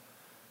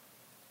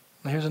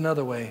 Now here's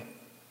another way.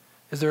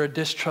 Is there a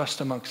distrust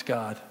amongst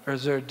God? Or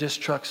is there a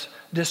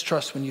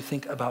distrust when you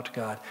think about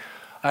God?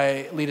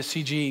 I lead a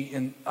CG,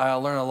 and I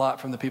learn a lot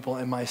from the people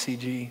in my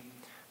CG.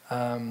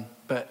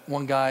 But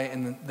one guy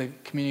in the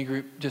community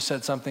group just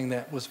said something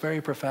that was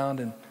very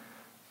profound and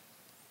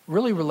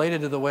really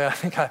related to the way I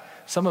think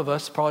some of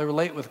us probably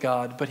relate with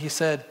God. But he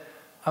said,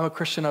 I'm a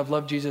Christian, I've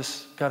loved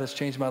Jesus, God has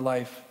changed my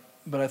life,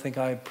 but I think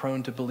I'm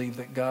prone to believe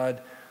that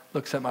God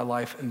looks at my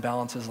life and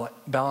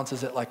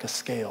balances it like a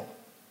scale.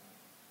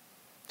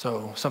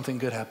 So something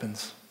good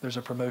happens. There's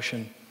a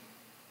promotion.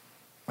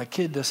 My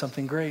kid does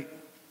something great.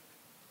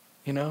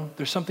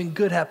 There's something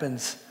good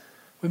happens.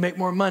 We make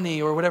more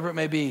money or whatever it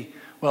may be.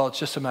 Well, it's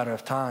just a matter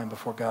of time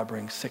before God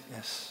brings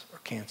sickness or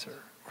cancer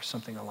or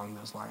something along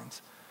those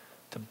lines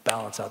to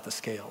balance out the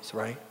scales,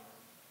 right?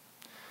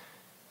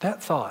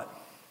 That thought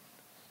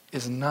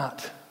is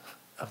not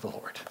of the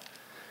Lord.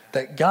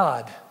 That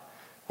God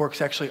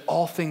works actually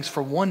all things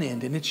for one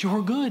end, and it's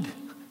your good.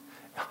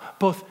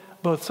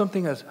 Both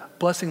something as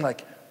blessing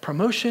like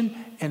promotion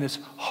and as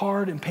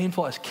hard and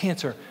painful as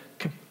cancer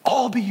could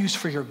all be used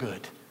for your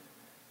good.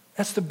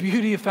 That's the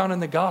beauty found in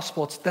the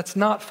gospel. That's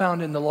not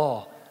found in the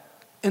law.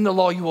 In the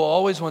law, you will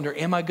always wonder,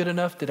 am I good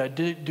enough? Did I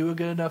do a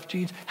good enough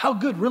deeds? How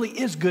good really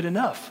is good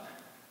enough?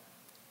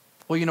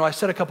 Well, I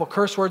said a couple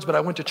curse words, but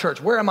I went to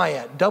church. Where am I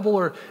at? Double,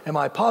 or am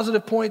I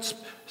positive points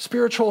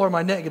spiritual, or am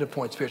I negative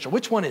points spiritual?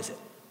 Which one is it?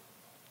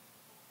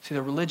 See,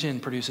 the religion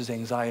produces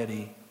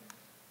anxiety,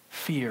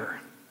 fear,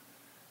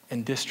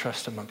 and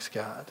distrust amongst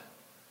God.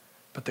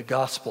 But the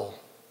gospel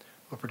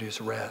will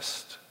produce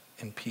rest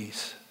and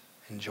peace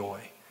and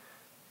joy.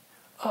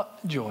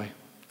 Joy.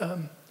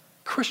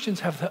 Christians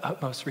have the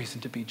utmost reason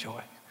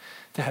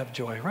to have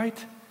joy,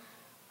 right?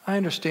 I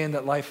understand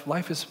that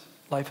life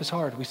is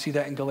hard. We see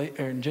that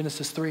in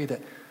Genesis 3,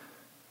 that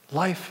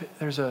life,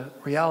 there's a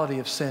reality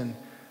of sin.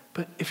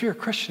 But if you're a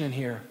Christian in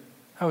here,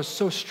 I was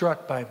so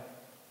struck by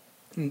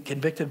and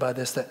convicted by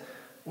this that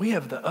we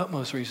have the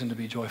utmost reason to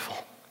be joyful.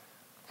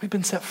 We've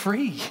been set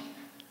free.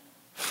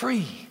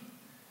 Free.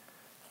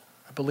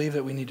 I believe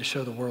that we need to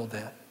show the world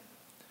that.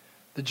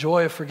 The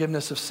joy of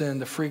forgiveness of sin,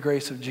 the free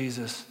grace of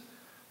Jesus.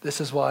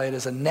 This is why it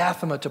is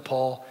anathema to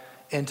Paul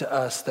and to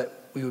us that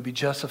we would be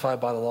justified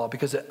by the law,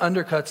 because it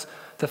undercuts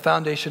the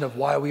foundation of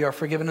why we are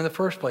forgiven in the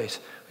first place.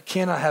 We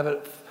cannot have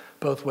it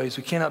both ways.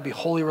 We cannot be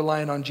wholly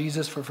reliant on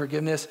Jesus for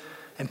forgiveness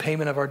and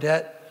payment of our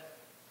debt,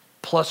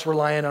 plus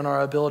reliant on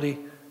our ability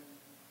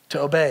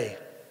to obey.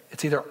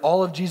 It's either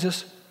all of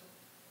Jesus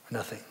or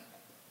nothing.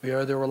 We are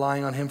either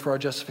relying on him for our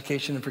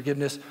justification and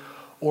forgiveness,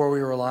 or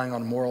we are relying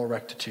on moral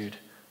rectitude.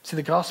 See,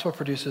 the gospel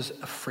produces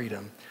a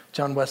freedom.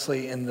 John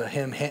Wesley in the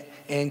hymn,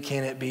 And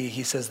Can It Be,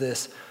 he says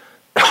this,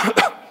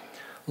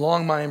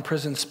 Long my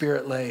imprisoned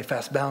spirit lay,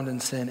 fast bound in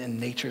sin in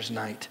nature's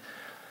night.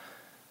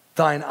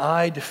 Thine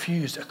eye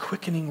diffused a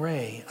quickening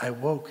ray. I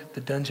woke,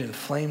 the dungeon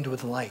flamed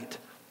with light.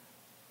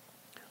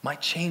 My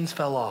chains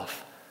fell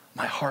off,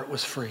 my heart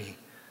was free.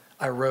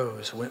 I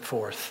rose, went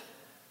forth,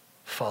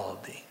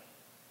 followed thee.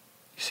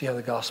 You see how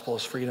the gospel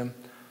is freedom?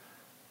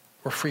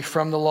 We're free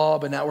from the law,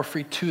 but now we're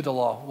free to the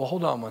law. Well,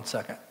 hold on one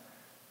second.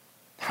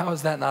 How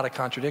is that not a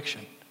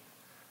contradiction?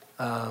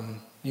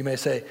 You may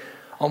say,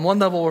 on one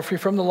level, we're free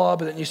from the law,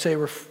 but then you say,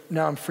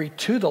 now I'm free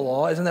to the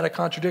law. Isn't that a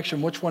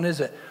contradiction? Which one is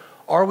it?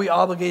 Are we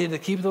obligated to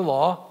keep the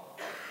law,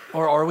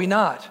 or are we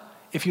not?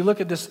 If you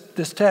look at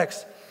this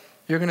text,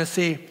 you're going to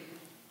see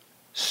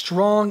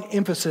strong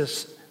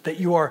emphasis that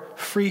you are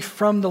free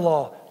from the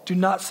law. Do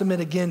not submit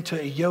again to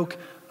a yoke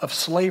of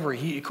slavery.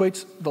 He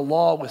equates the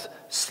law with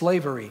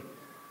slavery.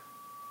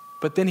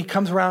 But then he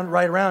comes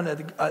right around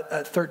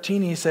at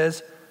 13, he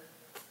says,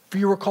 for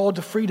you were called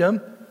to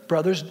freedom,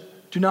 brothers.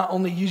 Do not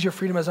only use your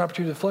freedom as an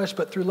opportunity of the flesh,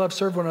 but through love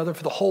serve one another,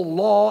 for the whole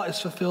law is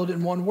fulfilled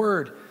in one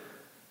word.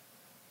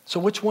 So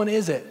which one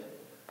is it?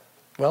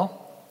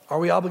 Well, are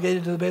we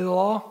obligated to obey the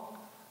law?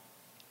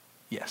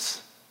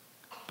 Yes,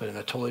 but in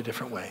a totally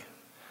different way.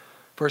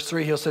 Verse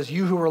 3, he says,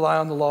 you who rely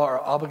on the law are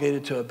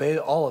obligated to obey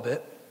all of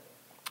it,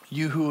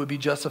 you who would be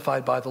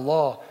justified by the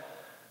law.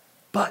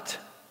 But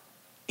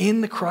in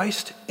the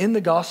Christ, in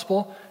the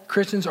gospel,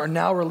 Christians are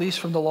now released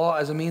from the law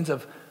as a means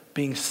of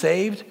being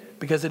saved,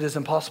 because it is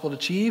impossible to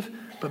achieve,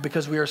 but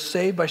because we are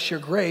saved by sheer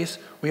grace,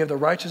 we have the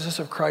righteousness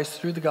of Christ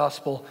through the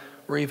gospel,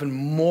 we're even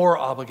more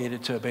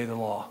obligated to obey the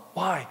law.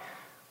 Why?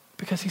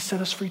 Because he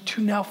set us free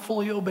to now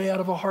fully obey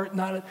out of a heart,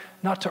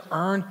 not to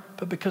earn,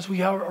 but because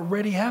we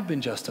already have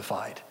been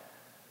justified.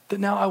 That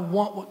now I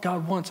want what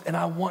God wants, and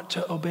I want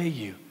to obey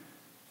you.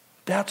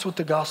 That's what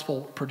the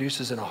gospel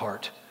produces in a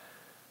heart.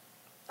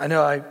 I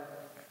know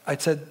I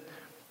said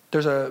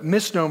there's a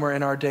misnomer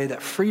in our day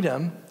that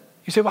freedom,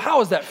 you say, well, how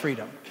is that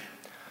freedom?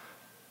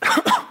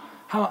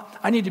 How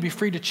I need to be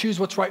free to choose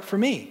what's right for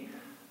me.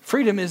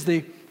 Freedom is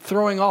the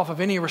throwing off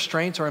of any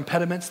restraints or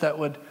impediments that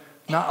would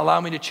not allow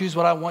me to choose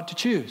what I want to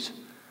choose.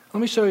 Let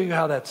me show you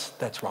how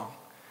that's wrong.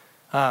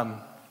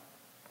 And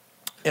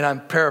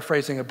I'm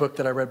paraphrasing a book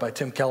that I read by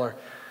Tim Keller.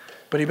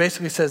 But he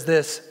basically says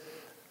this: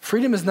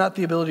 freedom is not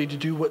the ability to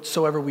do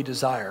whatsoever we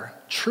desire.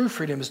 True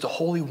freedom is to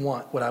wholly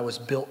want what I was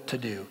built to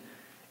do.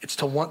 It's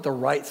to want the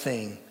right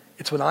thing.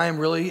 It's when I am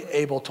really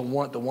able to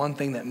want the one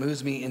thing that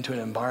moves me into an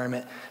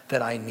environment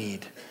that I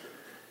need.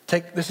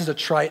 This is a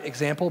trite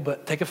example,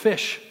 but take a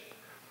fish.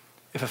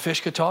 If a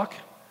fish could talk,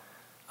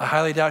 I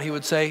highly doubt he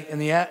would say, in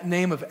the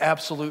name of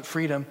absolute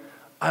freedom,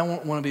 I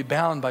don't want to be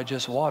bound by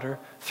just water.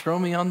 Throw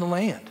me on the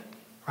land,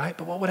 right?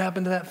 But what would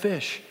happen to that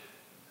fish?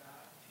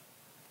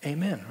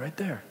 Amen, right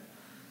there.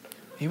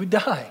 He would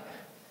die,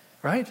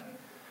 right?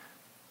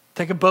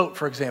 Take a boat,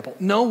 for example.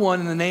 No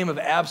one in the name of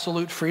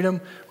absolute freedom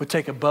would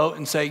take a boat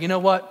and say, you know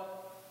what?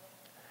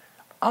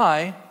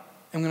 I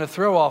am going to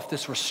throw off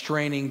this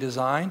restraining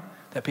design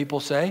that people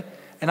say,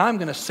 and I'm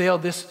going to sail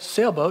this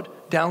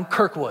sailboat down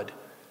Kirkwood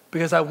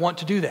because I want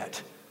to do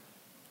that.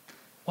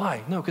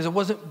 Why? No, because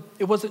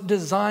it wasn't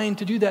designed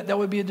to do that. That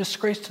would be a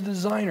disgrace to the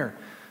designer.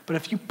 But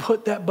if you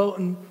put that boat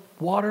in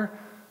water,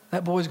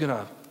 that boy's going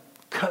to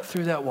cut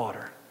through that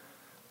water,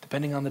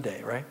 depending on the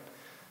day, right?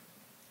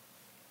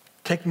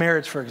 Take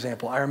marriage, for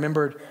example. I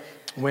remembered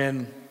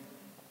when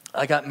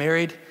I got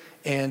married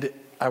and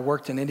I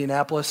worked in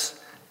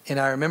Indianapolis, and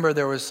I remember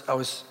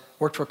I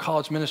worked for a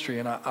college ministry,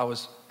 and I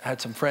had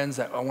some friends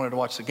that I wanted to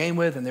watch the game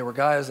with, and they were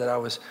guys that I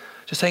was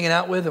just hanging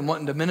out with and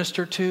wanting to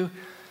minister to.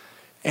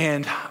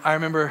 And I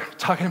remember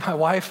talking to my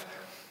wife,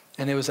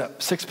 and it was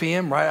at 6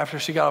 p.m. right after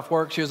she got off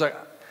work. She was like,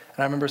 and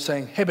I remember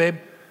saying, hey, babe,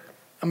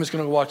 I'm just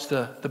going to watch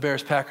the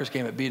Bears-Packers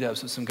game at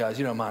B-Dubs with some guys.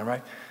 You don't mind,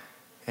 right?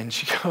 And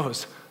she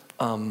goes,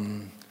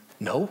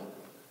 no.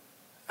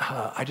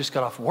 I just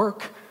got off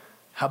work.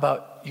 How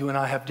about you and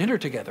I have dinner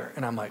together?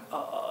 And I'm like,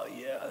 oh,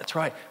 yeah, that's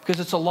right. Because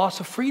it's a loss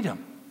of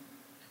freedom,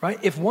 right?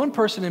 If one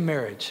person in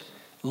marriage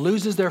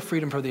loses their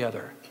freedom for the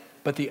other,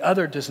 but the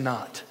other does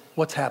not,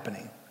 what's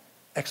happening?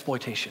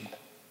 Exploitation.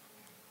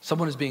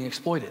 Someone is being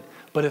exploited.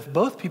 But if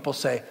both people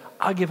say,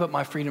 I give up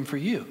my freedom for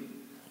you.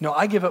 No,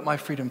 I give up my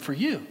freedom for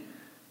you.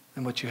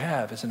 Then what you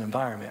have is an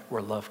environment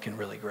where love can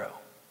really grow.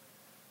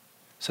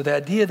 So the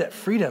idea that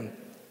freedom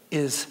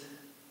is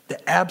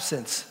the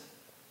absence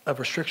of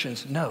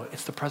restrictions, no,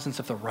 it's the presence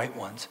of the right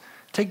ones.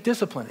 Take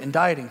discipline in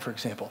dieting, for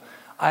example.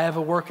 I have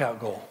a workout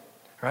goal,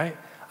 right?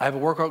 I have a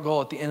workout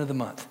goal at the end of the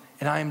month,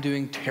 and I am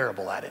doing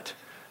terrible at it.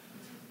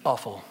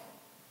 Awful.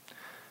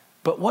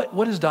 But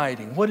what is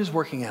dieting? What is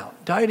working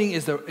out? Dieting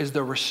is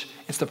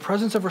the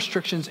presence of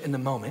restrictions in the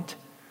moment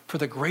for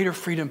the greater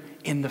freedom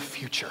in the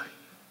future,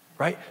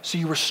 right? So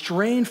you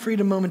restrain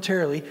freedom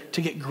momentarily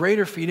to get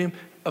greater freedom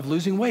of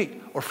losing weight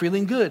or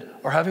feeling good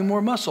or having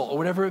more muscle or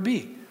whatever it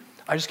be.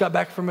 I just got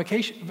back from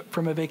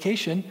a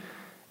vacation,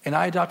 and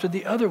I adopted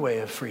the other way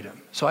of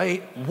freedom. So I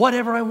ate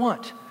whatever I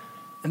want.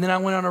 And then I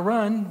went on a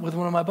run with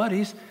one of my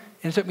buddies,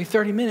 and it took me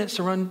 30 minutes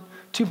to run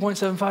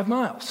 2.75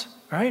 miles,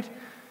 right?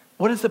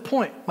 What is the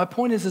point? My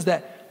point is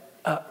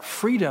that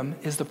freedom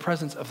is the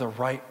presence of the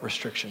right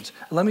restrictions.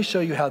 Let me show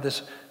you how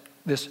this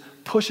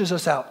pushes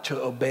us out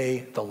to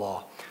obey the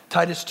law.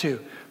 Titus 2,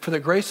 for the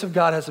grace of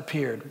God has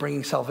appeared,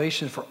 bringing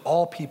salvation for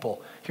all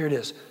people. Here it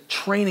is,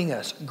 training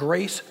us.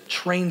 Grace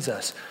trains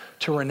us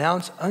to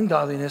renounce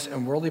ungodliness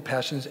and worldly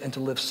passions and to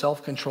live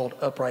self-controlled,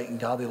 upright, and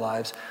godly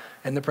lives,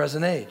 in the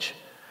present age,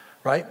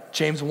 right?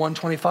 James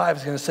 1:25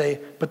 is going to say,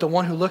 but the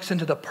one who looks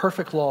into the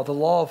perfect law, the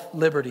law of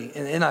liberty,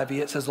 in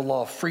NIV it says the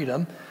law of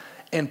freedom,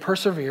 and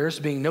perseveres,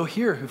 being no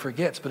hearer who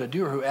forgets, but a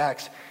doer who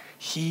acts,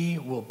 he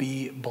will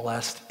be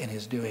blessed in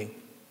his doing.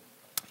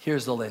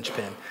 Here's the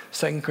linchpin,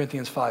 2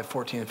 Corinthians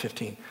 5:14 and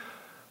 15.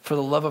 For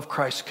the love of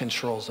Christ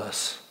controls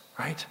us,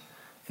 right?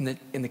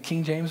 In the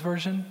King James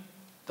Version,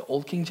 the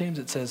old King James,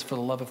 it says, for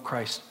the love of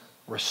Christ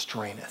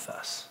restraineth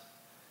us.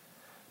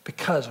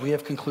 Because we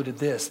have concluded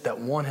this, that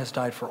one has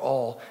died for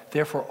all,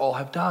 therefore all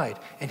have died.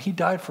 And he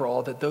died for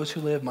all, that those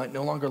who live might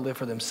no longer live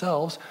for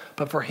themselves,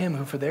 but for him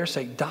who for their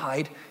sake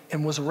died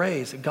and was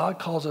raised. God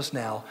calls us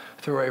now,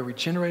 through a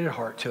regenerated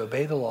heart, to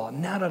obey the law,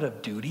 not out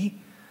of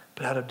duty,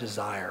 but out of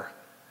desire,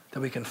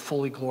 that we can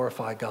fully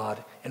glorify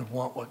God and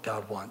want what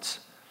God wants.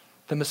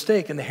 The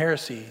mistake and the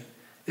heresy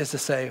is to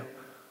say,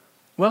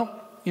 well,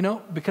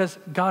 because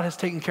God has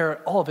taken care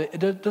of all of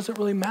it, it doesn't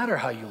really matter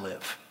how you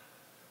live.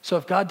 So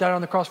if God died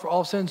on the cross for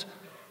all sins,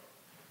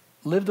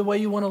 live the way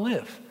you want to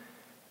live.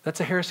 That's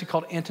a heresy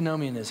called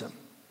antinomianism.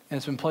 And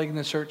it's been plaguing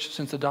the church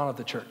since the dawn of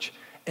the church.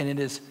 And it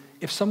is,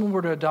 if someone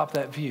were to adopt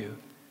that view,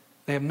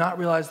 they have not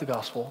realized the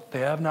gospel, they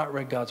have not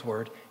read God's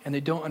word, and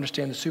they don't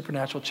understand the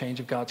supernatural change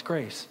of God's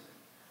grace.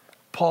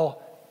 Romans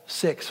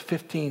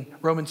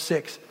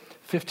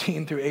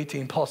 6:15 through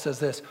 18, Paul says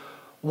this,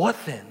 what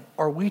then?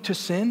 Are we to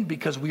sin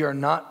because we are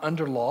not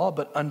under law,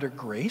 but under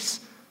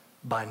grace?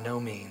 By no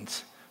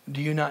means.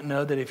 Do you not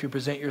know that if you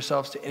present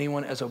yourselves to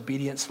anyone as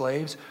obedient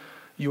slaves,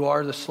 you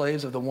are the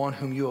slaves of the one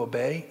whom you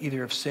obey,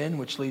 either of sin,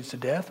 which leads to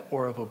death,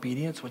 or of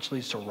obedience, which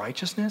leads to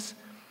righteousness?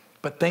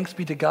 But thanks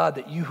be to God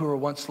that you who were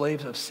once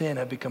slaves of sin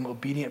have become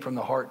obedient from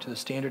the heart to the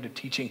standard of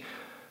teaching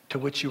to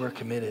which you were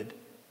committed,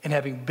 and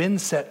having been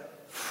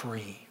set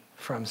free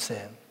from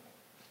sin,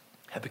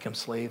 have become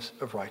slaves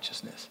of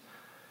righteousness.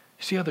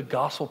 You see how the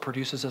gospel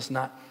produces us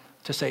not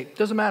to say, it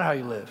doesn't matter how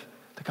you live.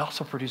 The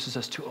gospel produces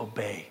us to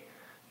obey,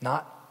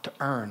 not to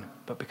earn,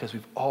 but because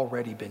we've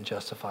already been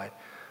justified.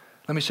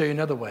 Let me show you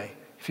another way.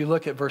 If you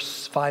look at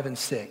verse 5 and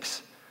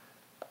 6,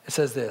 it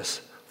says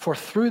this, for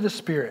through the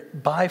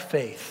Spirit, by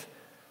faith,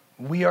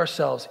 we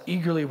ourselves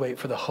eagerly wait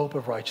for the hope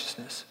of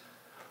righteousness.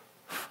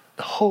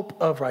 The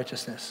hope of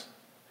righteousness.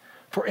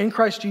 For in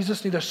Christ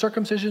Jesus, neither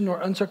circumcision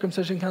nor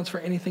uncircumcision counts for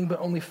anything, but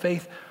only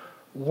faith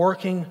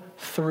working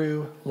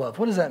through love.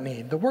 What does that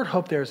mean? The word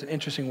hope there is an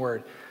interesting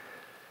word.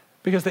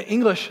 Because the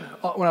English,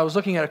 when I was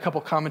looking at a couple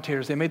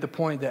commentators, they made the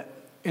point that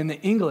in the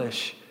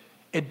English,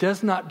 it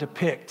does not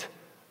depict,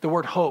 the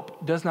word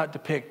hope does not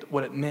depict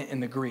what it meant in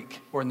the Greek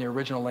or in the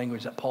original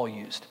language that Paul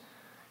used.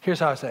 Here's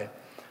how I say it.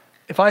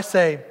 If I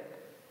say,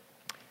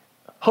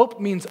 hope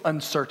means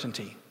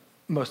uncertainty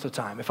most of the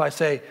time. If I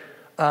say,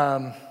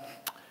 are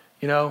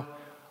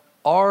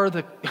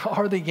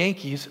the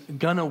Yankees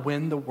gonna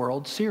win the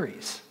World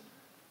Series?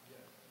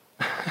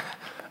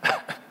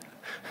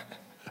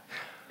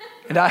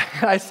 And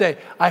I say,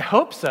 I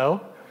hope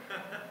so.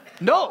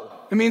 No.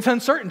 It means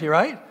uncertainty,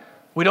 right?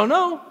 We don't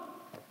know.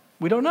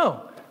 We don't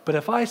know. But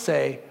if I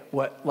say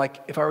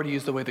if I were to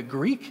use the way the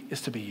Greek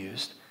is to be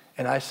used,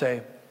 and I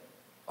say,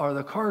 are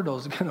the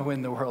Cardinals going to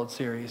win the World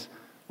Series?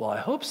 Well, I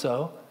hope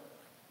so.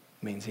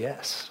 It means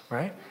yes,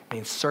 right? It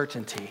means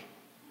certainty.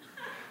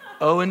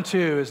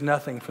 0-2 is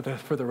nothing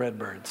for the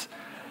Redbirds.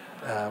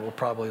 We'll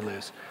probably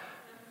lose.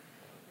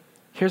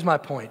 Here's my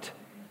point.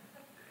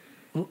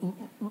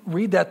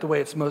 Read that the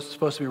way it's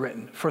supposed to be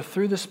written. For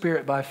through the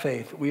Spirit by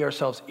faith, we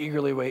ourselves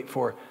eagerly wait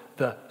for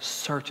the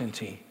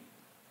certainty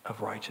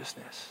of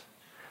righteousness.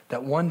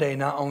 That one day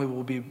not only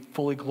will be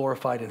fully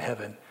glorified in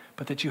heaven,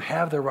 but that you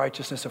have the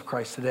righteousness of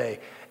Christ today.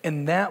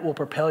 And that will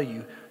propel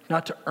you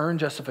not to earn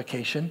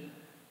justification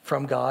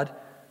from God,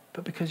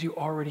 but because you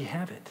already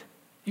have it.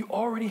 You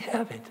already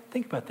have it.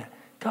 Think about that.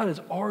 God has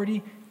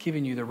already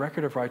given you the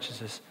record of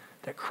righteousness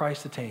that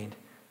Christ attained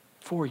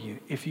for you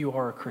if you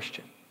are a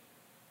Christian.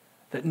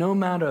 That no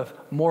amount of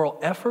moral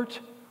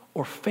effort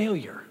or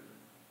failure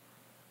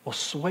will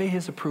sway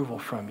his approval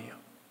from you.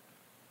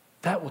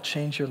 That will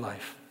change your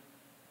life.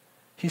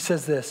 He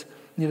says this,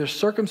 neither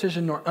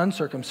circumcision nor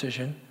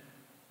uncircumcision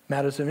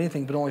matters of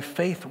anything, but only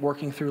faith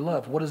working through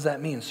love. What does that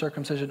mean?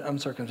 Circumcision,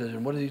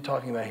 uncircumcision. What is he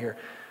talking about here?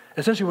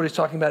 Essentially what he's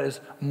talking about is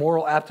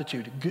moral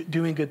aptitude,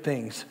 doing good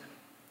things,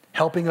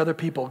 helping other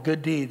people,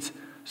 good deeds.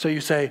 So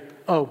you say,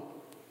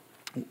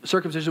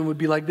 circumcision would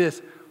be like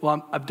this.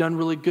 Well, I've done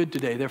really good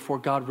today, therefore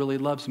God really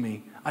loves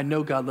me. I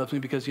know God loves me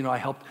because, I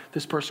helped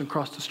this person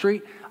cross the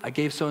street. I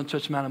gave so and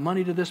such amount of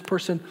money to this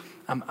person.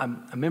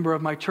 I'm a member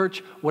of my church,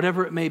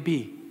 whatever it may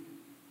be.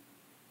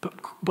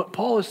 But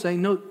Paul is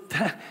saying, no,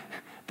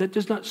 that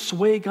does not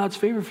sway God's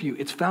favor for you.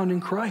 It's found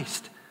in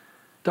Christ.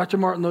 Dr.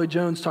 Martin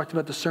Lloyd-Jones talked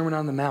about the Sermon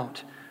on the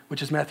Mount,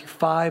 which is Matthew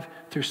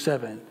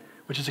 5-7,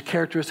 which is the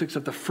characteristics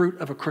of the fruit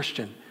of a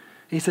Christian.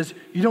 He says,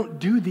 you don't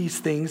do these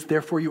things,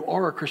 therefore you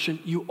are a Christian.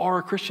 You are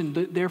a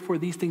Christian, therefore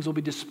these things will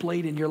be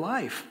displayed in your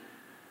life.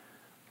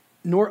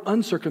 Nor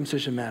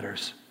uncircumcision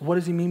matters. What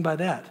does he mean by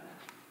that?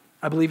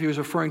 I believe he was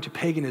referring to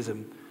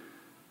paganism.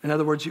 In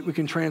other words, we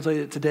can translate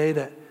it today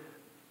that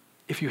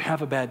if you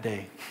have a bad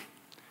day,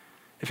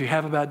 If you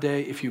have a bad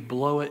day, if you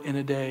blow it in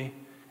a day,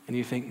 and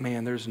you think,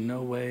 man, there's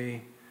no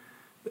way,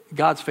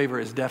 God's favor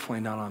is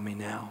definitely not on me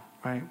now,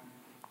 right?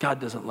 God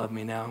doesn't love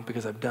me now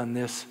because I've done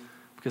this,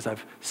 because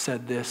I've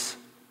said this.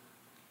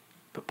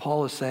 But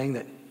Paul is saying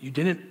that you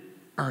didn't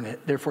earn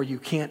it, therefore you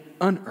can't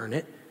unearn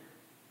it.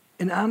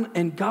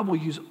 And God will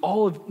use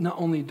all of not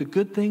only the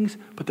good things,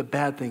 but the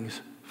bad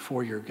things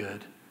for your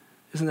good.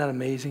 Isn't that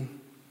amazing?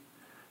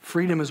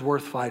 Freedom is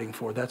worth fighting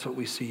for. That's what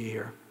we see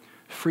here.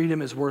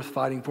 Freedom is worth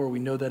fighting for. We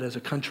know that as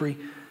a country.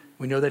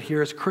 We know that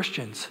here as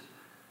Christians.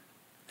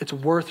 It's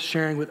worth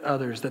sharing with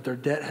others that their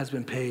debt has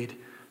been paid,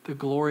 the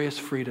glorious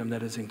freedom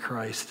that is in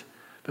Christ.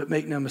 But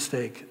make no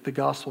mistake, the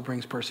gospel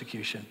brings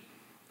persecution.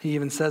 He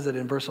even says it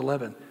in verse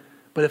 11.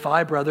 But if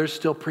I, brothers,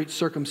 still preach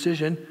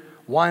circumcision,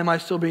 why am I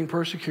still being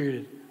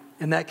persecuted?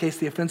 In that case,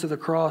 the offense of the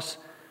cross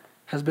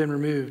has been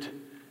removed.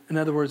 In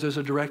other words, there's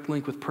a direct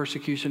link with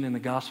persecution and the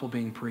gospel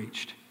being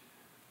preached.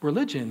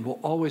 Religion will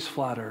always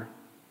flatter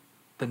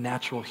the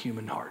natural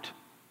human heart.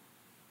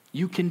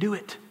 You can do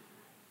it.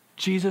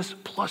 Jesus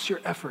plus your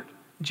effort.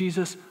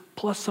 Jesus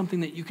plus something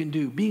that you can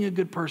do. Being a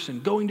good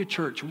person, going to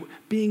church,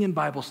 being in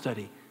Bible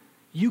study.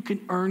 You can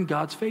earn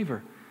God's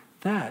favor.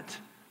 That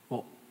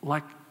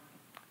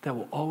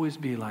will always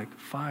be like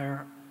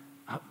fire,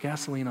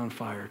 gasoline on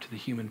fire to the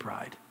human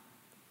pride.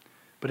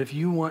 But if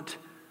you want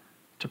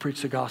to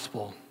preach the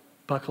gospel,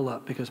 buckle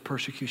up because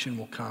persecution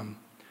will come.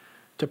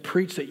 To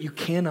preach that you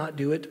cannot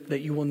do it,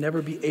 that you will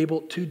never be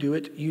able to do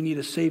it, you need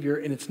a Savior,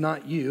 and it's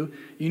not you.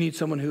 You need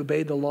someone who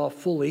obeyed the law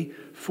fully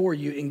for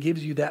you and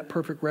gives you that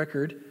perfect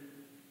record,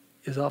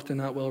 is often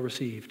not well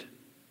received.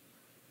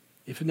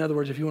 In other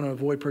words, if you want to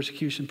avoid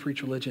persecution,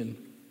 preach religion.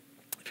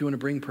 If you want to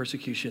bring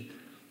persecution,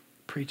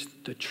 preach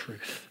the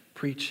truth.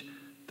 Preach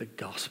the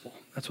gospel.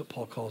 That's what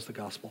Paul calls the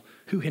gospel.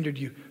 Who hindered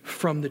you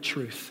from the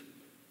truth?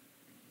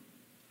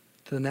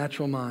 To the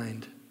natural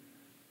mind,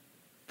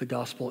 the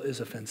gospel is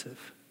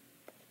offensive.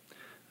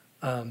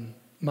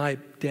 My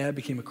dad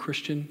became a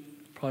Christian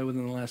probably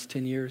within the last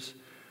 10 years.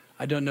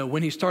 I don't know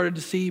when he started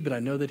to see, but I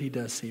know that he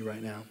does see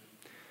right now.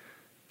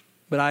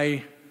 But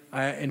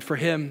and for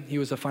him, he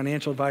was a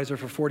financial advisor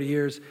for 40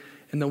 years.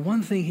 And the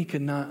one thing he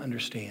could not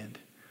understand,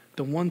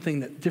 the one thing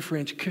that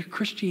differentiates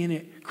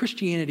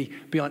Christianity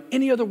beyond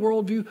any other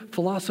worldview,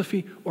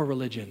 philosophy, or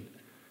religion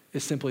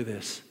is simply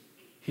this.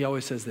 He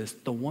always says this: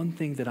 the one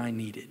thing that I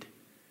needed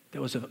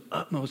that was of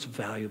utmost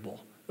value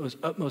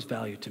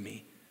to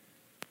me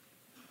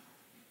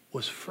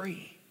was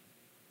free.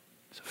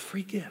 It's a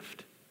free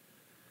gift.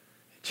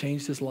 It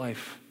changed his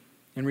life.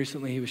 And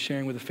recently he was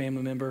sharing with a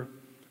family member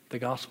the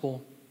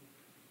gospel.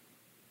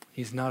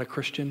 He's not a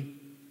Christian.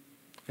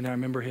 And I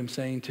remember him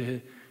saying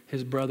to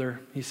his brother,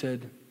 he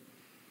said,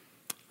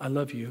 I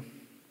love you.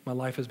 My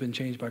life has been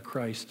changed by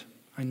Christ.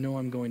 I know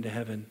I'm going to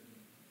heaven.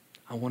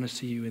 I want to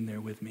see you in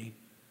there with me.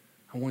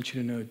 I want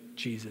you to know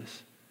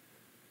Jesus.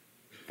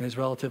 And his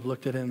relative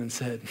looked at him and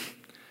said,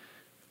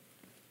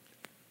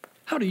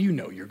 how do you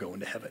know you're going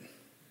to heaven?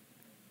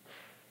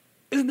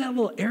 Isn't that a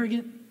little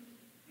arrogant?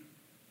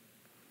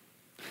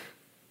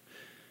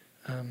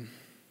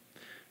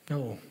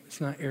 No, it's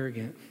not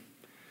arrogant.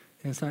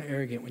 And it's not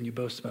arrogant when you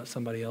boast about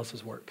somebody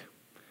else's work.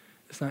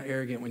 It's not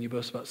arrogant when you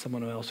boast about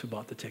someone else who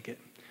bought the ticket.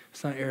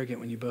 It's not arrogant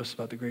when you boast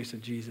about the grace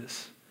of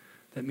Jesus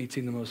that meets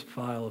even the most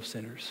vile of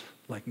sinners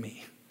like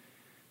me.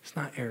 It's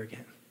not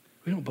arrogant.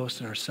 We don't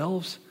boast in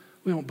ourselves.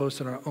 We don't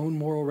boast in our own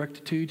moral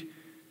rectitude.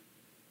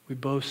 We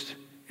boast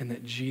in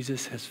that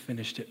Jesus has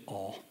finished it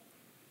all.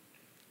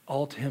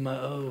 All to him I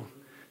owe.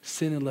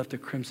 Sin had left a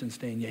crimson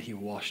stain, yet he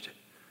washed it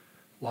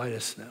white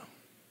as snow.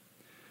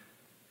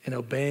 And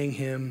obeying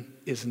him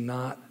is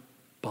not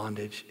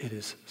bondage. It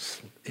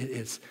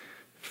is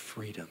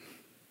freedom.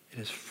 It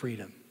is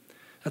freedom.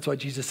 That's why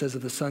Jesus says,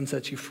 if the Son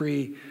sets you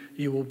free,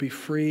 you will be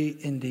free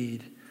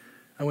indeed.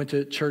 I went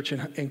to church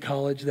in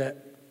college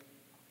that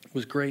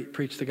was great,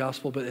 preached the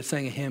gospel, but it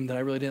sang a hymn that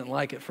I really didn't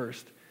like at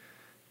first.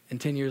 And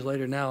 10 years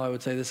later now, I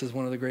would say this is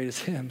one of the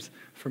greatest hymns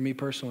for me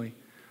personally.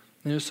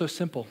 And it was so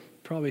simple.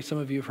 Probably some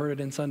of you have heard it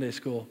in Sunday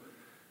school.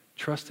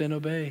 Trust and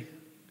obey,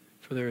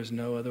 for there is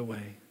no other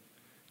way.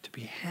 To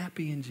be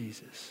happy in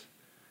Jesus,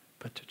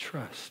 but to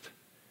trust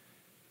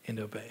and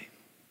obey.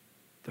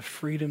 The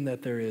freedom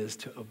that there is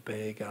to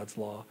obey God's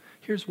law.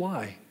 Here's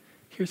why.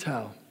 Here's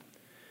how.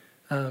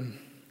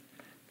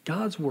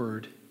 God's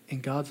word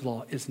and God's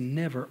law is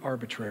never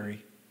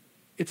arbitrary.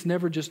 It's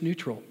never just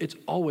neutral. It's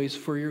always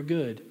for your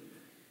good.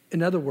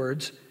 In other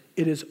words,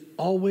 it is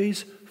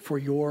always for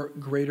your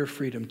greater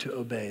freedom to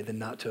obey than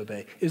not to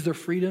obey. Is there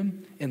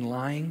freedom in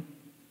lying?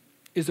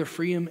 Is there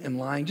freedom in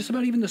lying? Just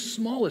about even the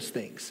smallest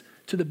things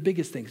to the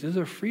biggest things. Is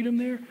there freedom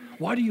there?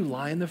 Why do you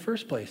lie in the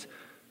first place?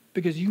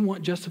 Because you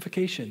want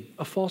justification,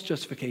 a false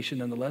justification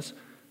nonetheless,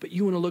 but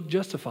you want to look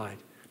justified.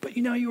 But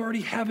you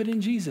already have it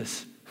in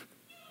Jesus.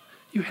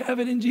 You have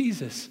it in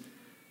Jesus.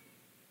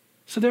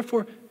 So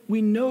therefore,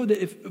 we know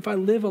that if I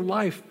live a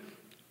life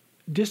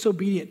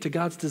disobedient to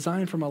God's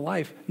design for my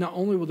life, not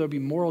only will there be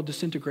moral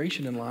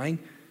disintegration in lying,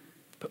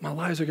 but my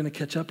lies are going to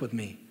catch up with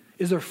me.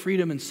 Is there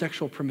freedom in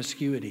sexual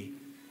promiscuity,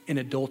 in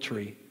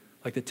adultery,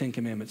 like the Ten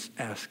Commandments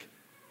ask?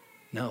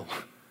 No,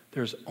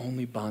 there's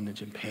only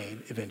bondage and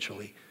pain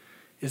eventually.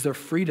 Is there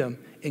freedom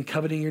in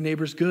coveting your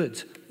neighbor's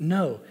goods?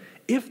 No.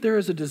 If there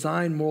is a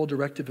design, moral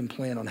directive, and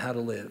plan on how to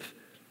live,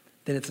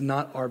 then it's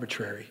not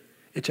arbitrary.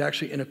 It's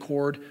actually in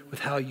accord with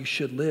how you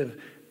should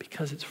live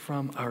because it's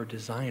from our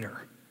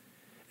designer.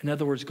 In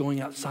other words,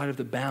 going outside of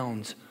the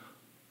bounds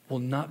will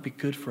not be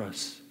good for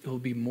us. It will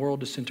be moral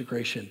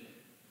disintegration.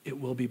 It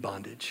will be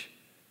bondage.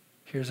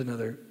 Here's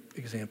another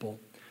example.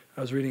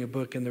 I was reading a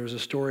book, and there was a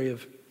story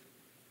of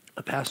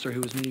a pastor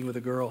who was meeting with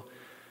a girl,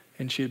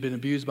 and she had been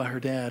abused by her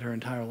dad her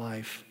entire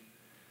life.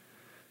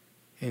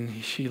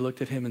 And she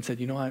looked at him and said,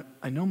 you know,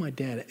 I know my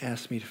dad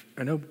asked me to,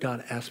 I know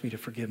God asked me to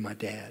forgive my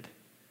dad,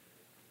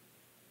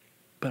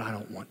 but I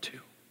don't want to.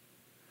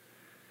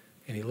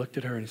 And he looked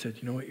at her and he said,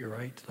 you know what, you're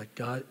right. Like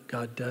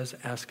God does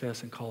ask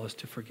us and call us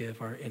to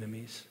forgive our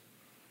enemies.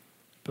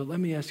 But let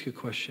me ask you a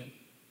question.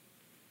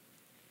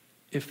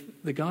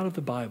 If the God of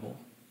the Bible,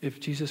 if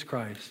Jesus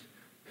Christ,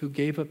 who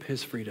gave up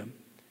his freedom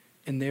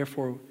and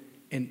therefore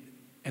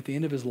at the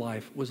end of his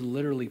life was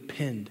literally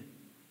pinned,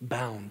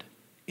 bound,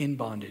 in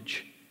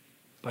bondage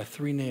by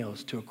 3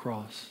 nails to a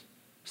cross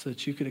so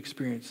that you could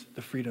experience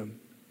the freedom,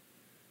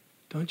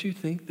 don't you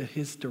think that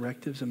his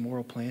directives and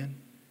moral plan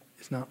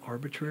is not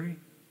arbitrary,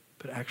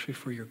 but actually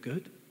for your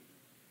good,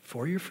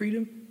 for your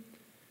freedom?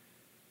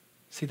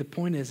 See, the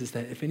point is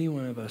that if any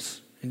one of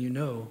us, and you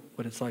know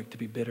what it's like to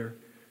be bitter,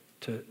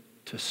 to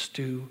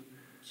stew,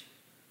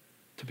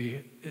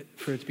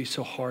 for it to be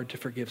so hard to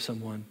forgive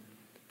someone,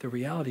 the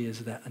reality is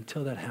that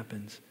until that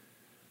happens,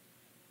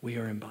 we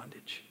are in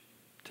bondage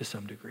to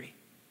some degree.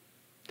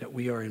 That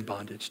we are in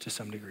bondage to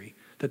some degree.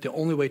 That the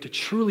only way to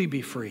truly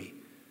be free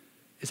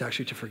is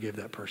actually to forgive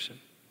that person.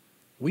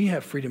 We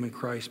have freedom in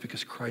Christ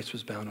because Christ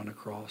was bound on a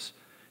cross,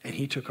 and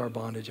he took our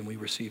bondage and we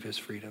receive his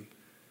freedom.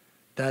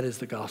 That is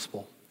the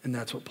gospel, and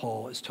that's what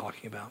Paul is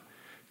talking about.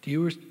 Do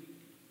you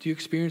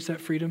experience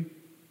that freedom?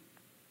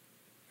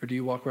 Or do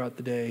you walk throughout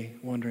the day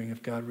wondering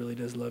if God really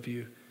does love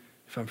you,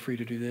 if I'm free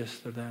to do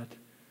this or that?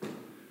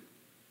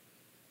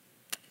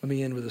 Let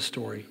me end with a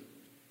story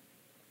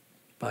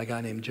by a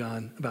guy named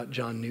John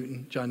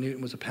Newton. John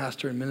Newton was a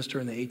pastor and minister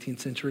in the 18th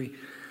century.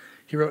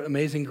 He wrote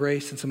Amazing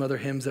Grace and some other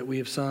hymns that we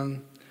have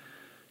sung.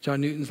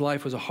 John Newton's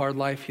life was a hard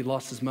life. He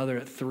lost his mother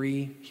at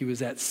 3. He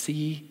was at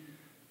sea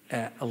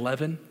at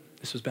 11.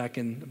 This was back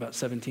in about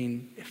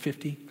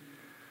 1750.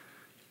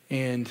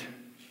 And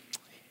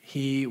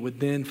he would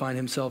then find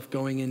himself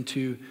going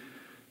into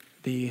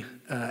the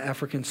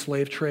African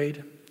slave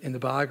trade. And the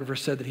biographer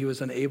said that he was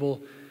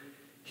unable.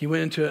 He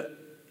went into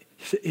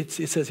it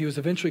says he was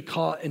eventually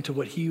caught into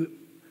what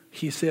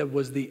he said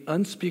was the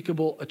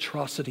unspeakable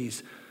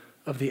atrocities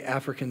of the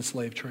African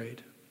slave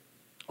trade.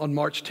 On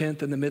March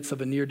 10th, in the midst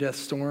of a near-death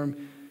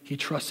storm, he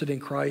trusted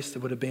in Christ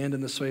and would abandon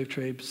the slave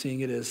trade,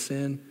 seeing it as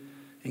sin,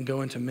 and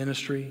go into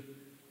ministry.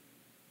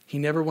 He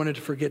never wanted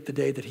to forget the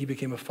day that he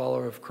became a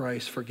follower of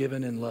Christ,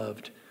 forgiven and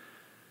loved.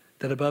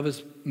 That above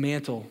his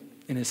mantle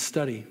in his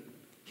study,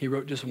 he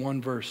wrote just one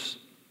verse.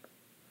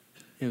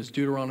 It was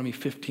Deuteronomy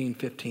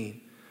 15:15.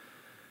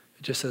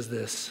 It just says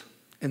this,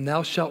 and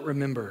thou shalt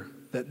remember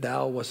that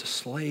thou wast a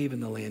slave in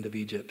the land of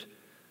Egypt,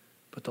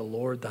 but the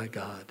Lord thy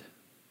God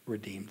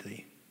redeemed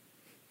thee.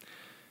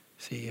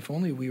 See, if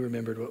only we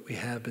remembered what we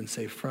have been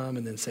saved from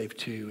and then saved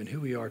to and who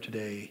we are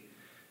today,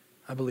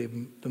 I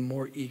believe the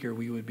more eager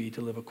we would be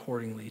to live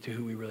accordingly to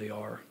who we really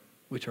are,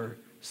 which are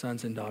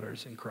sons and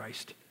daughters in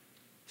Christ,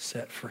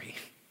 set free.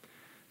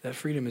 That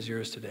freedom is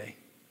yours today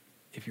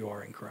if you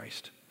are in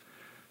Christ.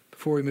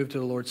 Before we move to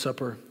the Lord's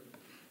Supper,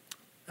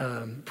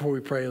 before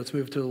we pray, let's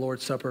move to the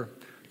Lord's Supper.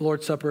 The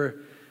Lord's Supper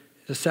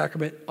is a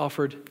sacrament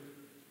offered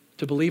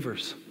to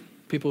believers,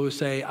 people who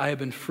say, I have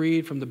been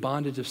freed from the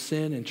bondage of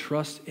sin and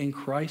trust in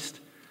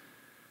Christ.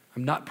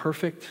 I'm not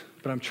perfect,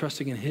 but I'm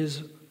trusting in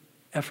his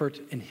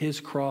effort, in his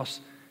cross,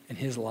 and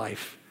his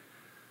life.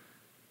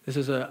 This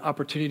is an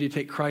opportunity to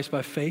take Christ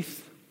by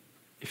faith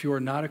if you are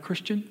not a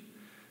Christian.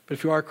 But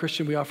if you are a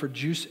Christian, we offer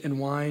juice and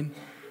wine.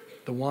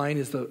 The wine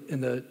is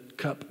in the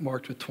cup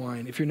marked with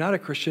twine. If you're not a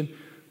Christian,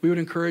 we would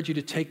encourage you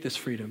to take this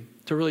freedom,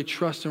 to really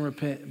trust and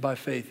repent by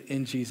faith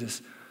in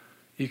Jesus.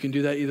 You can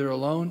do that either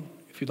alone.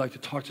 If you'd like to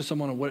talk to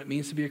someone on what it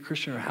means to be a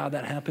Christian or how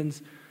that happens,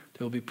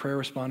 there will be prayer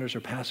responders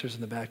or pastors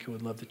in the back who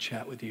would love to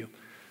chat with you.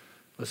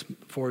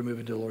 Before we move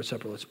into the Lord's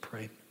Supper, let's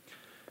pray.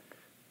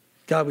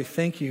 God, we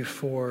thank you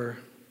for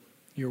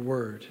your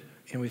word,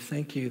 and we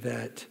thank you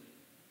that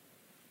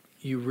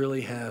you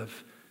really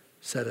have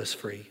set us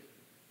free.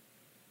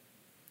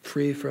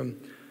 Free from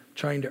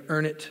trying to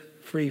earn it,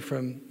 free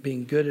from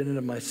being good in and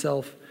of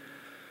myself,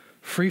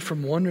 free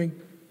from wondering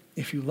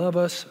if you love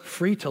us,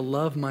 free to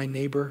love my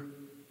neighbor,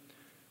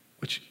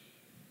 which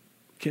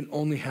can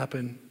only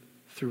happen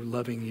through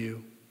loving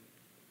you.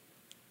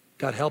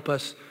 God, help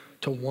us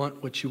to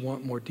want what you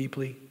want more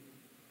deeply.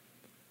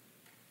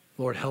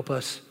 Lord, help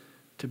us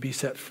to be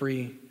set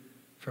free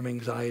from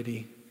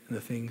anxiety and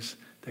the things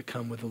that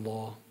come with the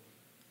law.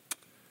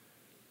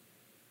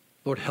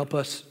 Lord, help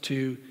us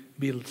to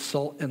be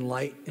salt and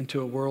light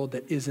into a world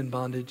that is in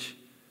bondage.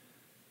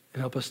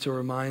 And help us to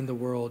remind the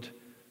world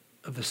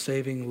of the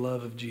saving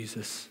love of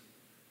Jesus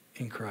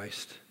in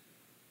Christ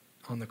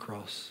on the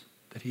cross,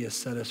 that he has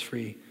set us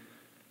free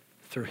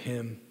through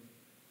him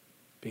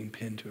being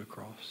pinned to a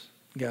cross.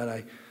 God,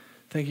 I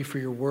thank you for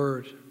your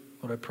word.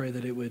 Lord, I pray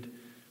that it would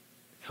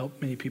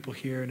help many people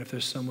here. And if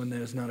there's someone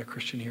that is not a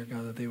Christian here,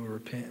 God, that they will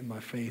repent and by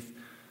faith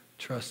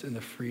trust in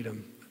the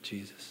freedom of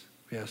Jesus.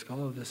 We ask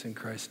all of this in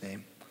Christ's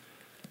name.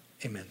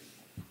 Amen.